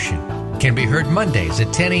After Abortion can be heard Mondays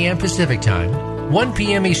at 10 a.m. Pacific Time, 1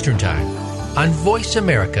 p.m. Eastern Time on Voice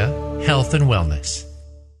America Health and Wellness.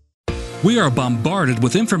 We are bombarded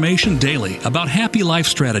with information daily about happy life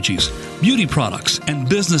strategies, beauty products, and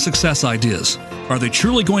business success ideas. Are they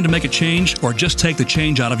truly going to make a change or just take the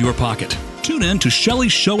change out of your pocket? Tune in to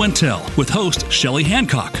Shelley's Show and Tell with host Shelley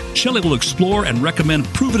Hancock. Shelley will explore and recommend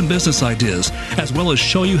proven business ideas, as well as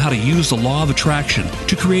show you how to use the law of attraction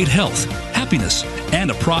to create health, happiness,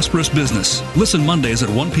 and a prosperous business. Listen Mondays at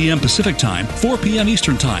 1 p.m. Pacific Time, 4 p.m.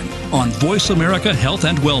 Eastern Time on Voice America Health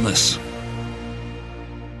and Wellness.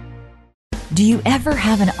 Do you ever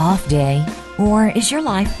have an off day? Or is your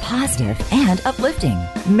life positive and uplifting?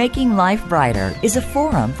 Making Life Brighter is a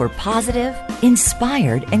forum for positive,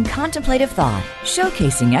 inspired, and contemplative thought,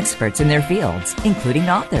 showcasing experts in their fields, including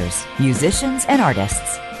authors, musicians, and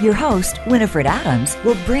artists. Your host, Winifred Adams,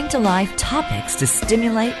 will bring to life topics to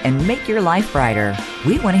stimulate and make your life brighter.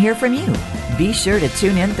 We want to hear from you. Be sure to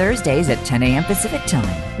tune in Thursdays at 10 a.m. Pacific Time,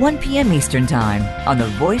 1 p.m. Eastern Time on the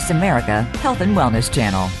Voice America Health and Wellness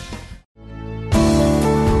Channel.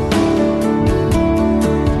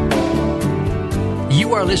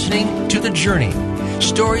 You are listening to The Journey,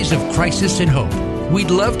 Stories of Crisis and Hope.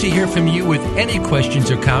 We'd love to hear from you with any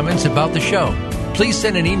questions or comments about the show. Please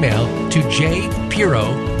send an email to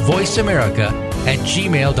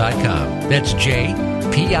jpiro@voiceamerica.gmail.com. That's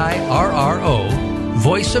JPIRRO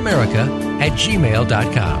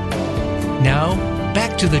voiceamerica@gmail.com. Now,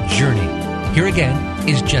 back to The Journey. Here again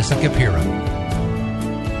is Jessica Pirro.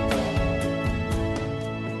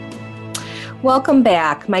 Welcome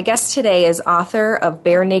back. My guest today is author of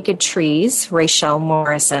Bare Naked Trees, Rachel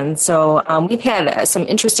Morrison. So we've had some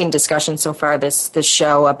interesting discussions so far this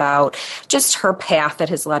show about just her path that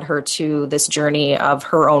has led her to this journey of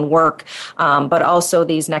her own work, but also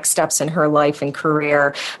these next steps in her life and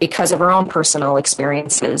career because of her own personal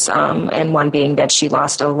experiences, and one being that she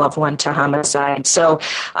lost a loved one to homicide. So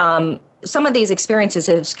some of these experiences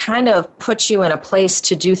have kind of put you in a place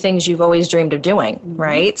to do things you've always dreamed of doing,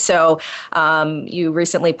 right? So you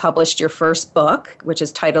recently published your first book, which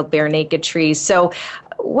is titled Bare Naked Trees. So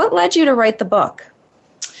what led you to write the book?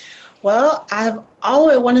 Well,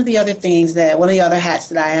 one of the other hats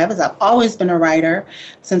that I have is I've always been a writer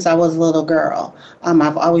since I was a little girl.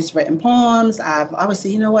 I've always written poems. I've always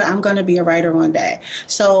said, you know what, I'm going to be a writer one day.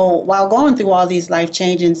 So while going through all these life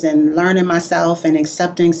changes and learning myself and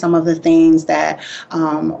accepting some of the things that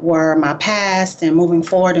were my past and moving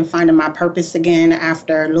forward and finding my purpose again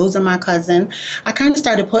after losing my cousin, I kind of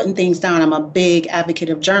started putting things down. I'm a big advocate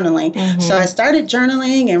of journaling. So I started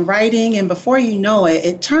journaling and writing, and before you know it,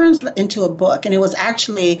 it turns into a book. And it was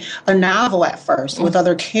actually a novel at first with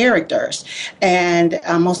other characters. And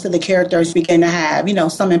most of the characters began to have,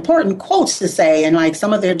 some important quotes to say. And like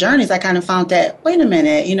some of their journeys, I kind of found that, wait a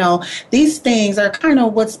minute, these things are kind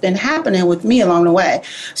of what's been happening with me along the way.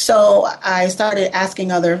 So I started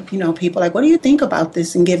asking other, people, like, what do you think about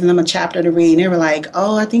this? And giving them a chapter to read. And they were like,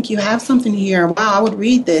 oh, I think you have something here. Wow, I would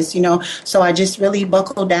read this, So I just really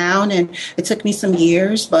buckled down, and it took me some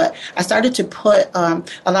years. But I started to put a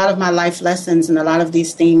lot of my life lessons and a lot of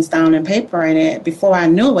these things down in paper, and it before I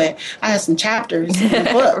knew it, I had some chapters in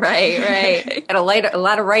the book. Right. And a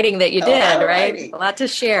lot of writing that you did, right? A lot to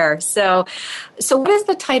share. So what does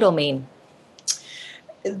the title mean?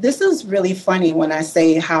 This is really funny when I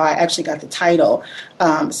say how I actually got the title.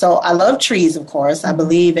 So I love trees, of course. I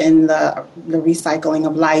believe in the recycling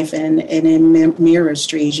of life, and in mirrors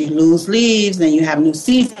trees. You lose leaves, then you have new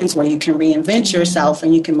seasons where you can reinvent yourself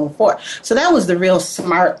and you can move forward. So that was the real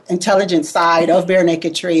smart, intelligent side of Bare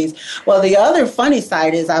Naked Trees. Well, the other funny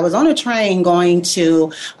side is I was on a train going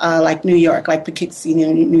to New York, like Poughkeepsie,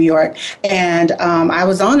 New York. And I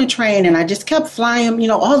was on a train and I just kept flying,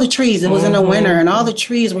 all the trees. It was in the winter, and all the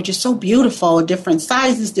trees were just so beautiful, different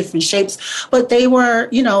sizes, different shapes, but they were,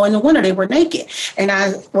 in the winter, they were naked. And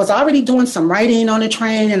I was already doing some writing on the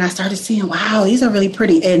train, and I started seeing, wow, these are really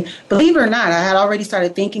pretty. And believe it or not, I had already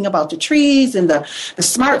started thinking about the trees and the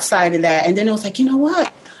smart side of that. And then it was like, you know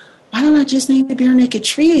what? Why don't I just name it Bare Naked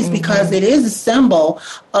Trees? Because it is a symbol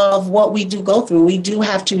of what we do go through. We do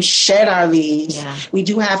have to shed our leaves. Yeah. We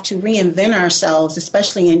do have to reinvent ourselves,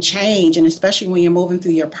 especially in change, and especially when you're moving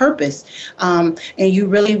through your purpose. And you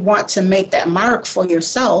really want to make that mark for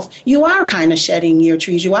yourself. You are kind of shedding your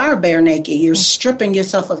trees. You are bare naked. You're stripping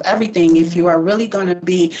yourself of everything if you are really going to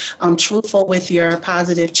be truthful with your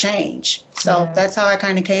positive change. So that's how I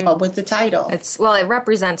kind of came up with the title. It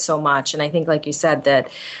represents so much. And I think, like you said, that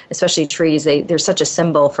especially trees, they're such a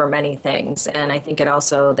symbol for many things. And I think it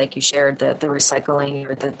also, like you shared, the recycling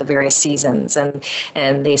or the various seasons,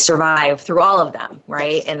 and they survive through all of them,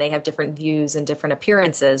 right? And they have different views and different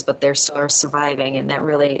appearances, but they're still surviving. And that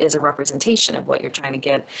really is a representation of what you're trying to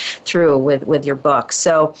get through with your book.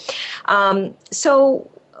 So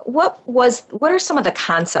what are some of the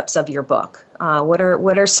concepts of your book? What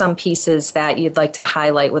are some pieces that you'd like to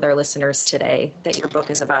highlight with our listeners today that your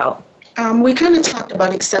book is about? We kind of talked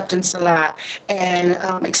about acceptance a lot, and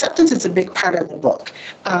acceptance is a big part of the book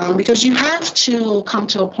because you have to come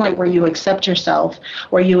to a point where you accept yourself,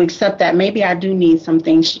 where you accept that maybe I do need some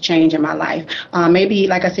things to change in my life. Maybe,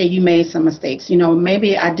 like I said, you made some mistakes.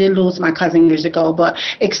 Maybe I did lose my cousin years ago, but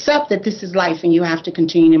accept that this is life and you have to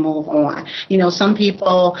continue to move on. Some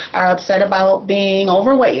people are upset about being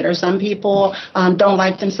overweight, or some people don't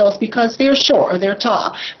like themselves because they're short or they're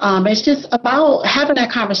tall. It's just about having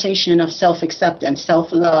that conversation of self-acceptance,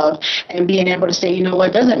 self-love, and being able to say,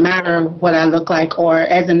 it doesn't matter what I look like, or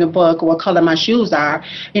as in the book, what color my shoes are.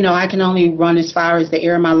 I can only run as far as the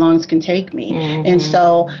air in my lungs can take me. And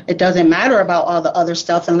so it doesn't matter about all the other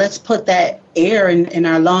stuff, and let's put that air in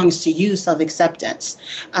our lungs to use of acceptance.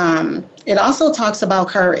 It also talks about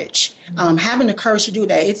courage, having the courage to do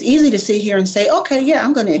that. It's easy to sit here and say, okay, yeah,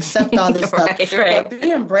 I'm going to accept all this stuff. Right. But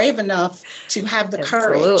being brave enough to have the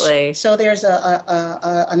courage. So there's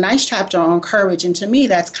a nice chapter on courage. And to me,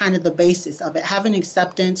 that's kind of the basis of it. Having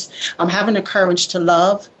acceptance, having the courage to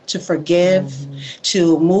love, to forgive,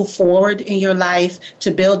 to move forward in your life,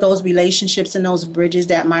 to build those relationships and those bridges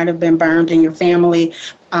that might have been burned in your family,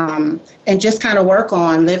 and just kind of work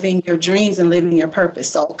on living your dreams and living your purpose.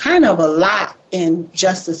 So kind of a lot in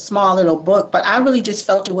just a small little book, but I really just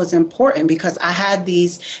felt it was important because I had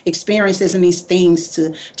these experiences and these things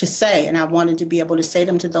to say, and I wanted to be able to say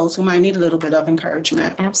them to those who might need a little bit of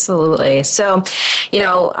encouragement. Absolutely. So, you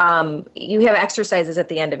have exercises at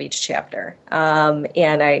the end of each chapter, and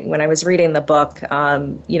when I was reading the book,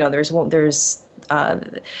 there's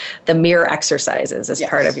the mirror exercises as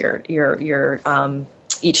part of your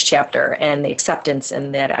each chapter, and the acceptance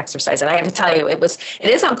in that exercise. And I have to tell you, it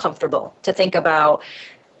is uncomfortable to think about,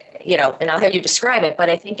 and I'll have you describe it, but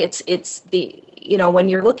I think it's the, when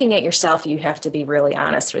you're looking at yourself, you have to be really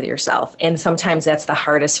honest with yourself. And sometimes that's the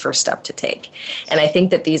hardest first step to take. And I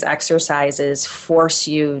think that these exercises force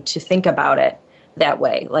you to think about it that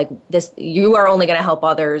way. Like this, you are only going to help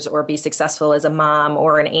others or be successful as a mom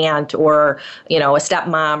or an aunt or, a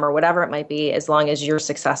stepmom or whatever it might be, as long as you're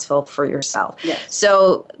successful for yourself. Yes.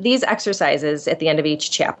 So these exercises at the end of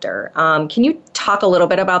each chapter, can you talk a little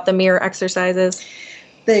bit about the mirror exercises?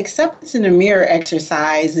 The acceptance in the mirror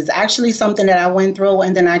exercise is actually something that I went through,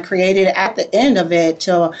 and then I created at the end of it,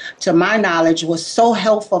 to my knowledge, was so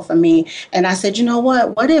helpful for me. And I said, you know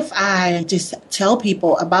what if I just tell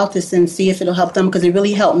people about this and see if it'll help them? Because it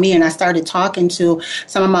really helped me. And I started talking to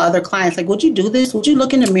some of my other clients, like, would you do this? Would you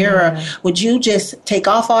look in the mirror? Would you just take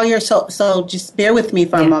off all your, so just bear with me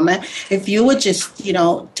for a moment. If you would just,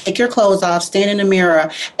 take your clothes off, stand in the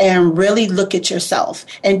mirror, and really look at yourself,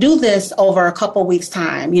 and do this over a couple weeks'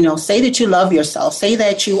 time. Say that you love yourself. Say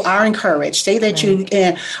that you are encouraged. Say that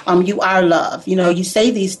you are loved. You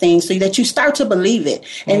say these things so that you start to believe it.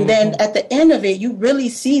 And then at the end of it, you really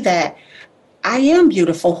see that I am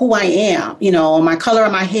beautiful, who I am, my color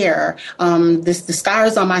of my hair, the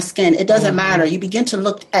scars on my skin. It doesn't matter. You begin to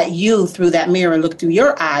look at you through that mirror, look through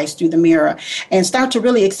your eyes through the mirror, and start to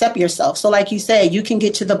really accept yourself. So like you said, you can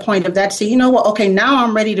get to the point of that, say, you know what, okay, now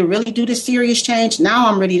I'm ready to really do this serious change. Now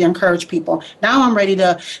I'm ready to encourage people. Now I'm ready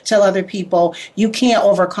to tell other people you can't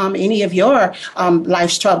overcome any of your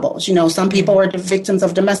life's troubles. Some people are the victims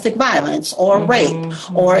of domestic violence or rape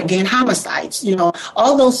or, again, homicides.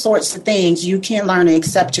 All those sorts of things. You can learn to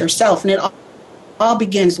accept yourself. And it all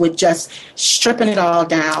begins with just stripping it all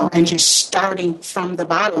down and just starting from the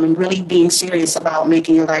bottom and really being serious about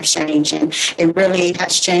making your life change. And it really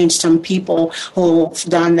has changed some people who've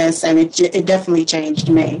done this, and it definitely changed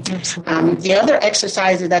me. The other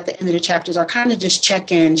exercises at the end of the chapters are kind of just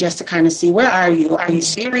check-in, just to kind of see, where are you? Are you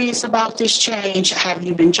serious about this change? Have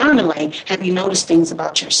you been journaling? Have you noticed things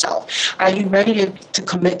about yourself? Are you ready to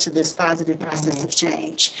commit to this positive process of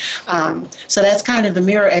change? So that's kind of the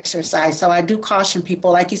mirror exercise. So I do caution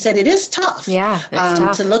people, like you said, it is tough. Yeah, it's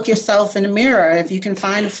tough to look yourself in the mirror. If you can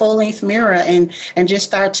find a full-length mirror and just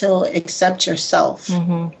start to accept yourself,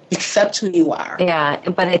 accept who you are. Yeah,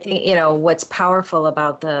 but I think, what's powerful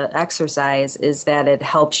about the exercise is that it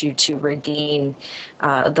helps you to regain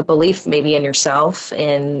the belief maybe in yourself,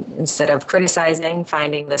 and instead of criticizing,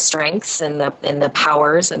 finding the strengths and the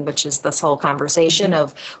powers, and which is this whole conversation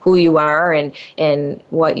of who you are and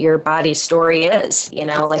what your body's story is.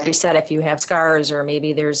 Like you said, if you have scars, or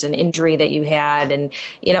maybe there's an injury that you had, and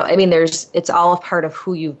it's all a part of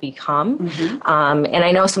who you've become. And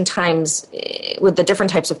I know sometimes with the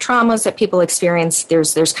different types of traumas that people experience,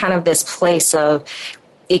 there's kind of this place of,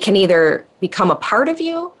 it can either become a part of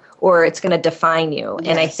you or it's going to define you. Yes.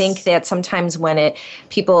 And I think that sometimes when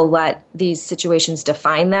people let these situations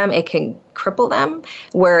define them, it can cripple them,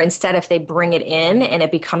 where instead, if they bring it in and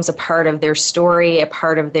it becomes a part of their story, a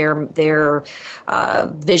part of their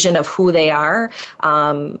vision of who they are,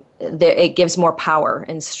 it gives more power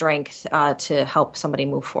and strength to help somebody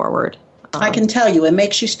move forward. I can tell you, it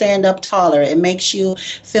makes you stand up taller. It makes you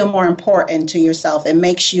feel more important to yourself. It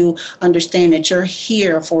makes you understand that you're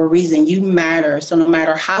here for a reason. You matter. So no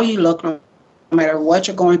matter how you look, no matter what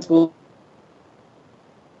you're going through,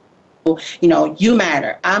 you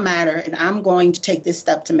matter, I matter, and I'm going to take this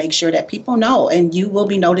step to make sure that people know, and you will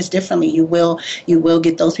be noticed differently. You will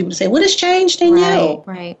get those people to say, what has changed in you?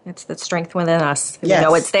 Right. It's the strength within us. Yes.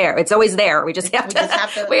 It's there. It's always there. We just have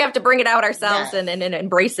to we have to bring it out ourselves. Yes. and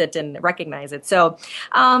embrace it and recognize it. So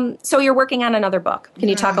you're working on another book. Can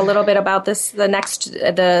you talk a little bit about the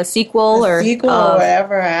sequel or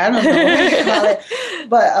whatever? I don't know what to call it.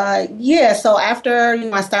 But so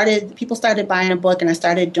after people started buying a book, and I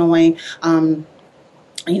started doing,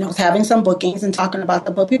 having some bookings and talking about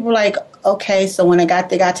the book. People were like, okay. So when they got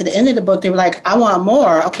to the end of the book, they were like, I want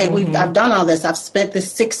more. Okay, I've done all this. I've spent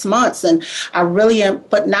this 6 months, and I really am.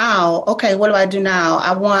 But now, okay, what do I do now?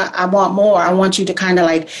 I want more. I want you to kind of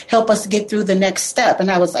like help us get through the next step.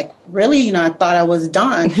 And I was like, really? I thought I was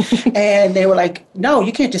done. And they were like, no,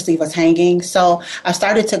 you can't just leave us hanging. So I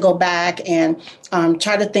started to go back and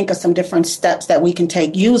try to think of some different steps that we can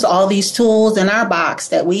take. Use all these tools in our box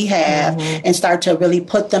that we have and start to really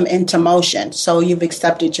put them into motion. So you've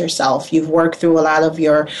accepted yourself. You've worked through a lot of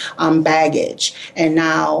your baggage. And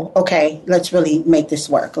now, okay, let's really make this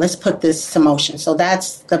work. Let's put this to motion. So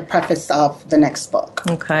that's the preface of the next book.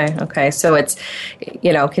 Okay. So it's,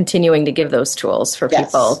 continuing to give those tools for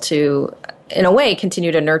people to, in a way,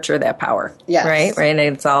 continue to nurture that power. Yes. Right. And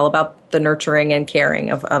it's all about the nurturing and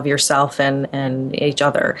caring of yourself and each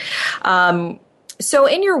other. So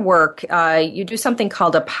in your work, you do something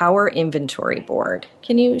called a power inventory board.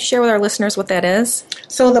 Can you share with our listeners what that is?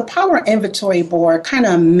 So the power inventory board kind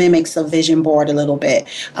of mimics a vision board a little bit.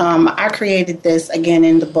 I created this again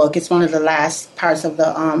in the book. It's one of the last parts of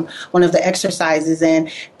the one of the exercises,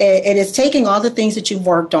 and it is taking all the things that you've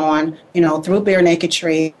worked on, through Bare Naked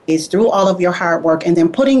Trees, through all of your hard work, and then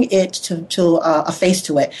putting it to a face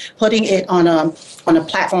to it, putting it on a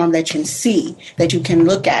platform that you can see, that you can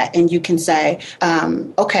look at, and you can say,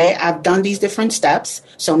 okay, I've done these different steps.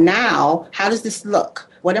 So now, how does this look?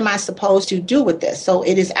 What am I supposed to do with this? So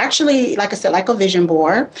it is actually, like I said, like a vision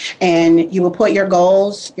board, and you will put your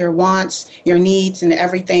goals, your wants, your needs, and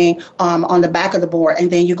everything on the back of the board.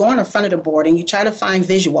 And then you go on the front of the board and you try to find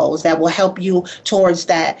visuals that will help you towards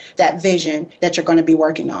that vision that you're going to be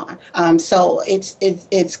working on. So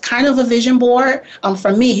it's kind of a vision board.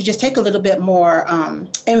 For me, you just take a little bit more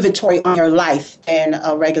inventory on your life than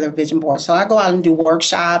a regular vision board. So I go out and do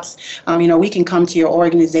workshops. We can come to your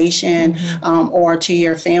organization or to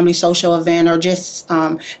your family social event, or just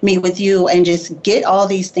meet with you and just get all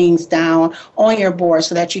these things down on your board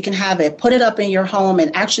so that you can have it, put it up in your home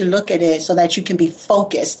and actually look at it so that you can be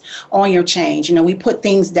focused on your change. We put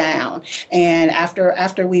things down, and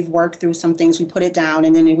after we've worked through some things, we put it down,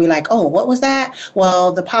 and then we're like, oh, what was that?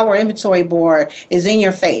 Well, the power inventory board is in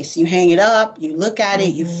your face. You hang it up, you look at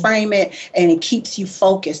it, you frame it, and it keeps you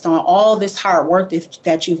focused on all this hard work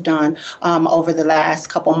that you've done over the last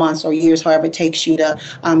couple months or years, however it takes you to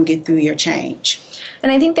get through your change.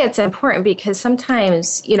 And I think that's important because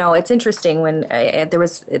sometimes, it's interesting when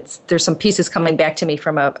there's some pieces coming back to me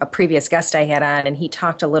from a previous guest I had on, and he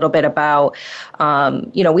talked a little bit about,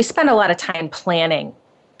 we spend a lot of time planning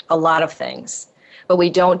a lot of things, but we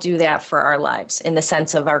don't do that for our lives in the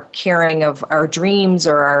sense of our caring of our dreams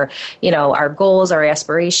or our goals, our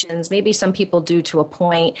aspirations. Maybe some people do to a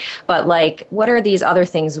point, but like, what are these other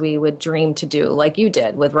things we would dream to do? Like you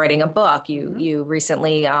did with writing a book. You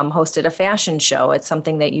recently hosted a fashion show. It's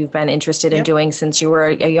something that you've been interested in doing since you were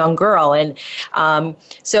a young girl. And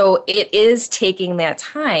so it is taking that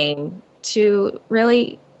time to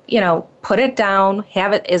really put it down,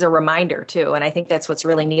 have it as a reminder too. And I think that's what's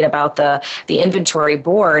really neat about the inventory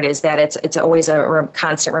board is that it's always a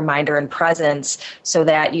constant reminder and presence so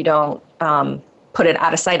that you don't put it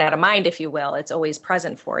out of sight, out of mind, if you will. It's always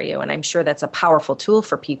present for you. And I'm sure that's a powerful tool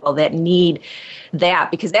for people that need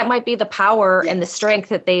that, because that might be the power and the strength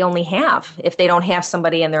that they only have if they don't have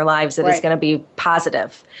somebody in their lives that is going to be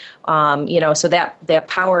positive. So that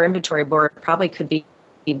power inventory board probably could be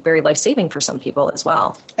very life-saving for some people as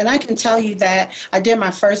well. And I can tell you that I did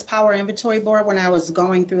my first power inventory board when I was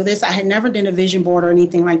going through this. I had never done a vision board or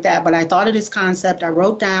anything like that, but I thought of this concept. I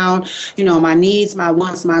wrote down, my needs, my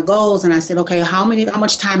wants, my goals, and I said, okay, how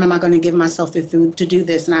much time am I going to give myself to do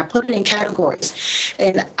this? And I put it in categories.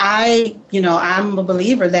 And I'm a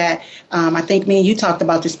believer that I think me and you talked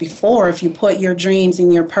about this before. If you put your dreams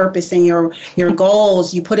and your purpose and your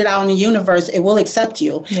goals, you put it out in the universe, it will accept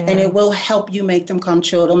you and it will help you make them come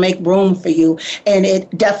true. It'll make room for you. And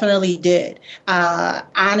it definitely did.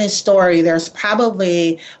 Honest story, there's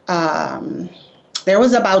probably, there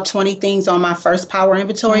was about 20 things on my first power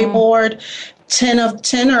inventory board. 10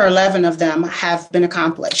 or 11 of them have been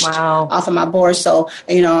accomplished off of my board. So,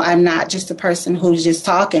 I'm not just a person who's just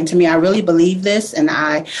talking. To me, I really believe this, and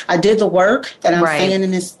I did the work that I'm saying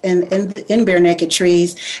in Bare Naked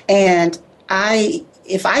Trees. And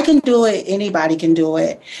if I can do it, anybody can do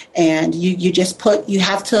it. And you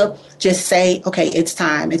have to just say, okay, it's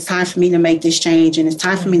time. It's time for me to make this change, and it's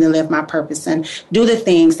time for me to live my purpose and do the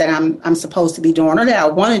things that I'm supposed to be doing or that I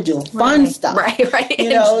want to do. Fun stuff. Right.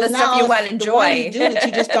 The stuff you want to enjoy. That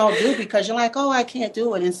you just don't do because you're like, oh, I can't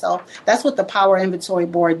do it. And so that's what the Power Inventory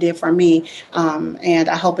Board did for me. And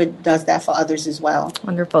I hope it does that for others as well.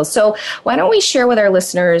 Wonderful. So why don't we share with our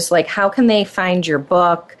listeners, how can they find your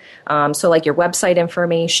book? So like your website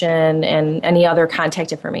information and any other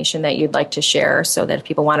contact information that you'd like to share so that if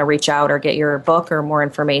people want to reach out or get your book or more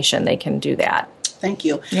information, they can do that. Thank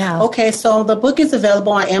you. Yeah. Okay, so the book is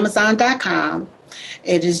available on Amazon.com.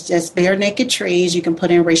 It is just Bare Naked Trees. You can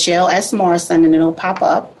put in Rachel S. Morrison and it'll pop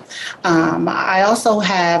up. I also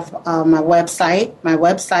have my website. My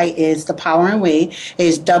website is The Power and We. It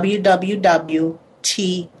is www.TTHEPOWERIN.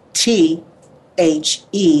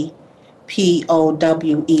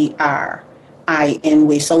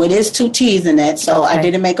 So it is 2 T's in it, so okay. I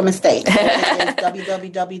didn't make a mistake. So it is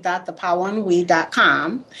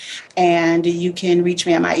www.thepowerandwe.com. And you can reach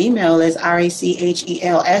me at my email is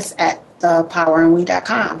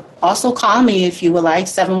rachels@thepowerandwe.com. Also call me if you would like,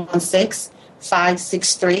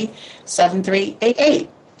 716-563-7388.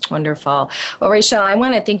 Wonderful. Well, Rachel, I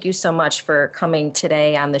want to thank you so much for coming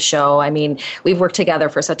today on the show. I mean, we've worked together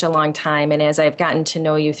for such a long time, and as I've gotten to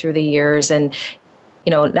know you through the years and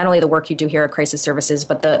not only the work you do here at Crisis Services,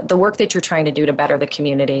 but the work that you're trying to do to better the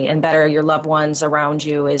community and better your loved ones around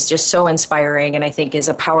you is just so inspiring, and I think is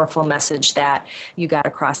a powerful message that you got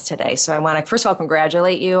across today. So I want to, first of all,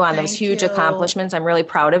 congratulate you on those huge accomplishments. I'm really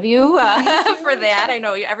proud of you for that. I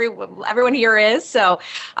know everyone here is. So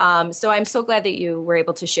I'm so glad that you were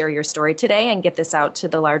able to share your story today and get this out to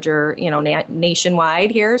the larger, nationwide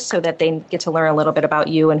here so that they get to learn a little bit about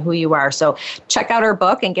you and who you are. So check out our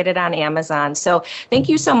book and get it on Amazon. So thank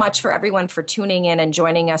you so much for everyone for tuning in and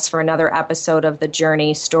joining us for another episode of The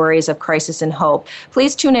Journey, Stories of Crisis and Hope.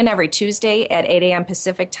 Please tune in every Tuesday at 8 a.m.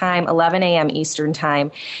 Pacific Time, 11 a.m. Eastern Time.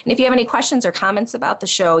 And if you have any questions or comments about the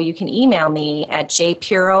show, you can email me at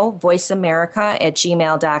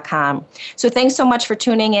jpurovoiceamerica@gmail.com. So thanks so much for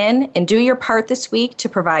tuning in, and do your part this week to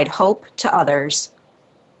provide hope to others.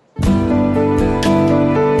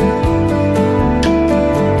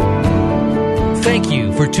 Thank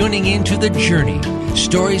you for tuning in to The Journey,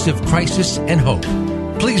 Stories of Crisis and Hope.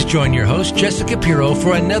 Please join your host, Jessica Pirro,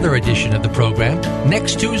 for another edition of the program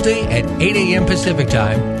next Tuesday at 8 a.m. Pacific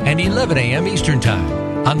Time and 11 a.m. Eastern Time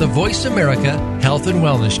on the Voice America Health and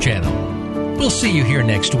Wellness Channel. We'll see you here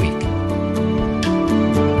next week.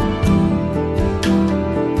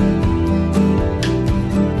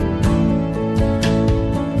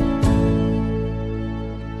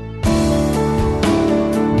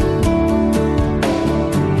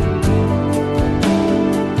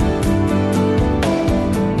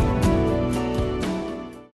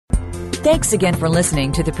 Thanks again for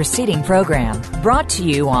listening to the preceding program, brought to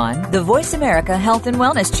you on the Voice America Health and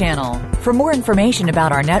Wellness Channel. For more information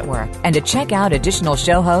about our network and to check out additional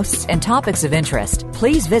show hosts and topics of interest,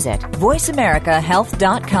 please visit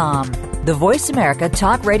voiceamericahealth.com. The Voice America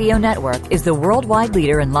Talk Radio Network is the worldwide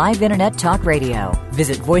leader in live Internet talk radio.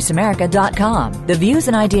 Visit voiceamerica.com. The views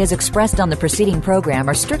and ideas expressed on the preceding program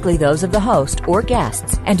are strictly those of the host or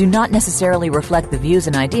guests and do not necessarily reflect the views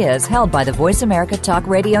and ideas held by the Voice America Talk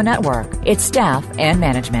Radio Network, its staff, and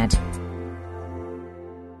management.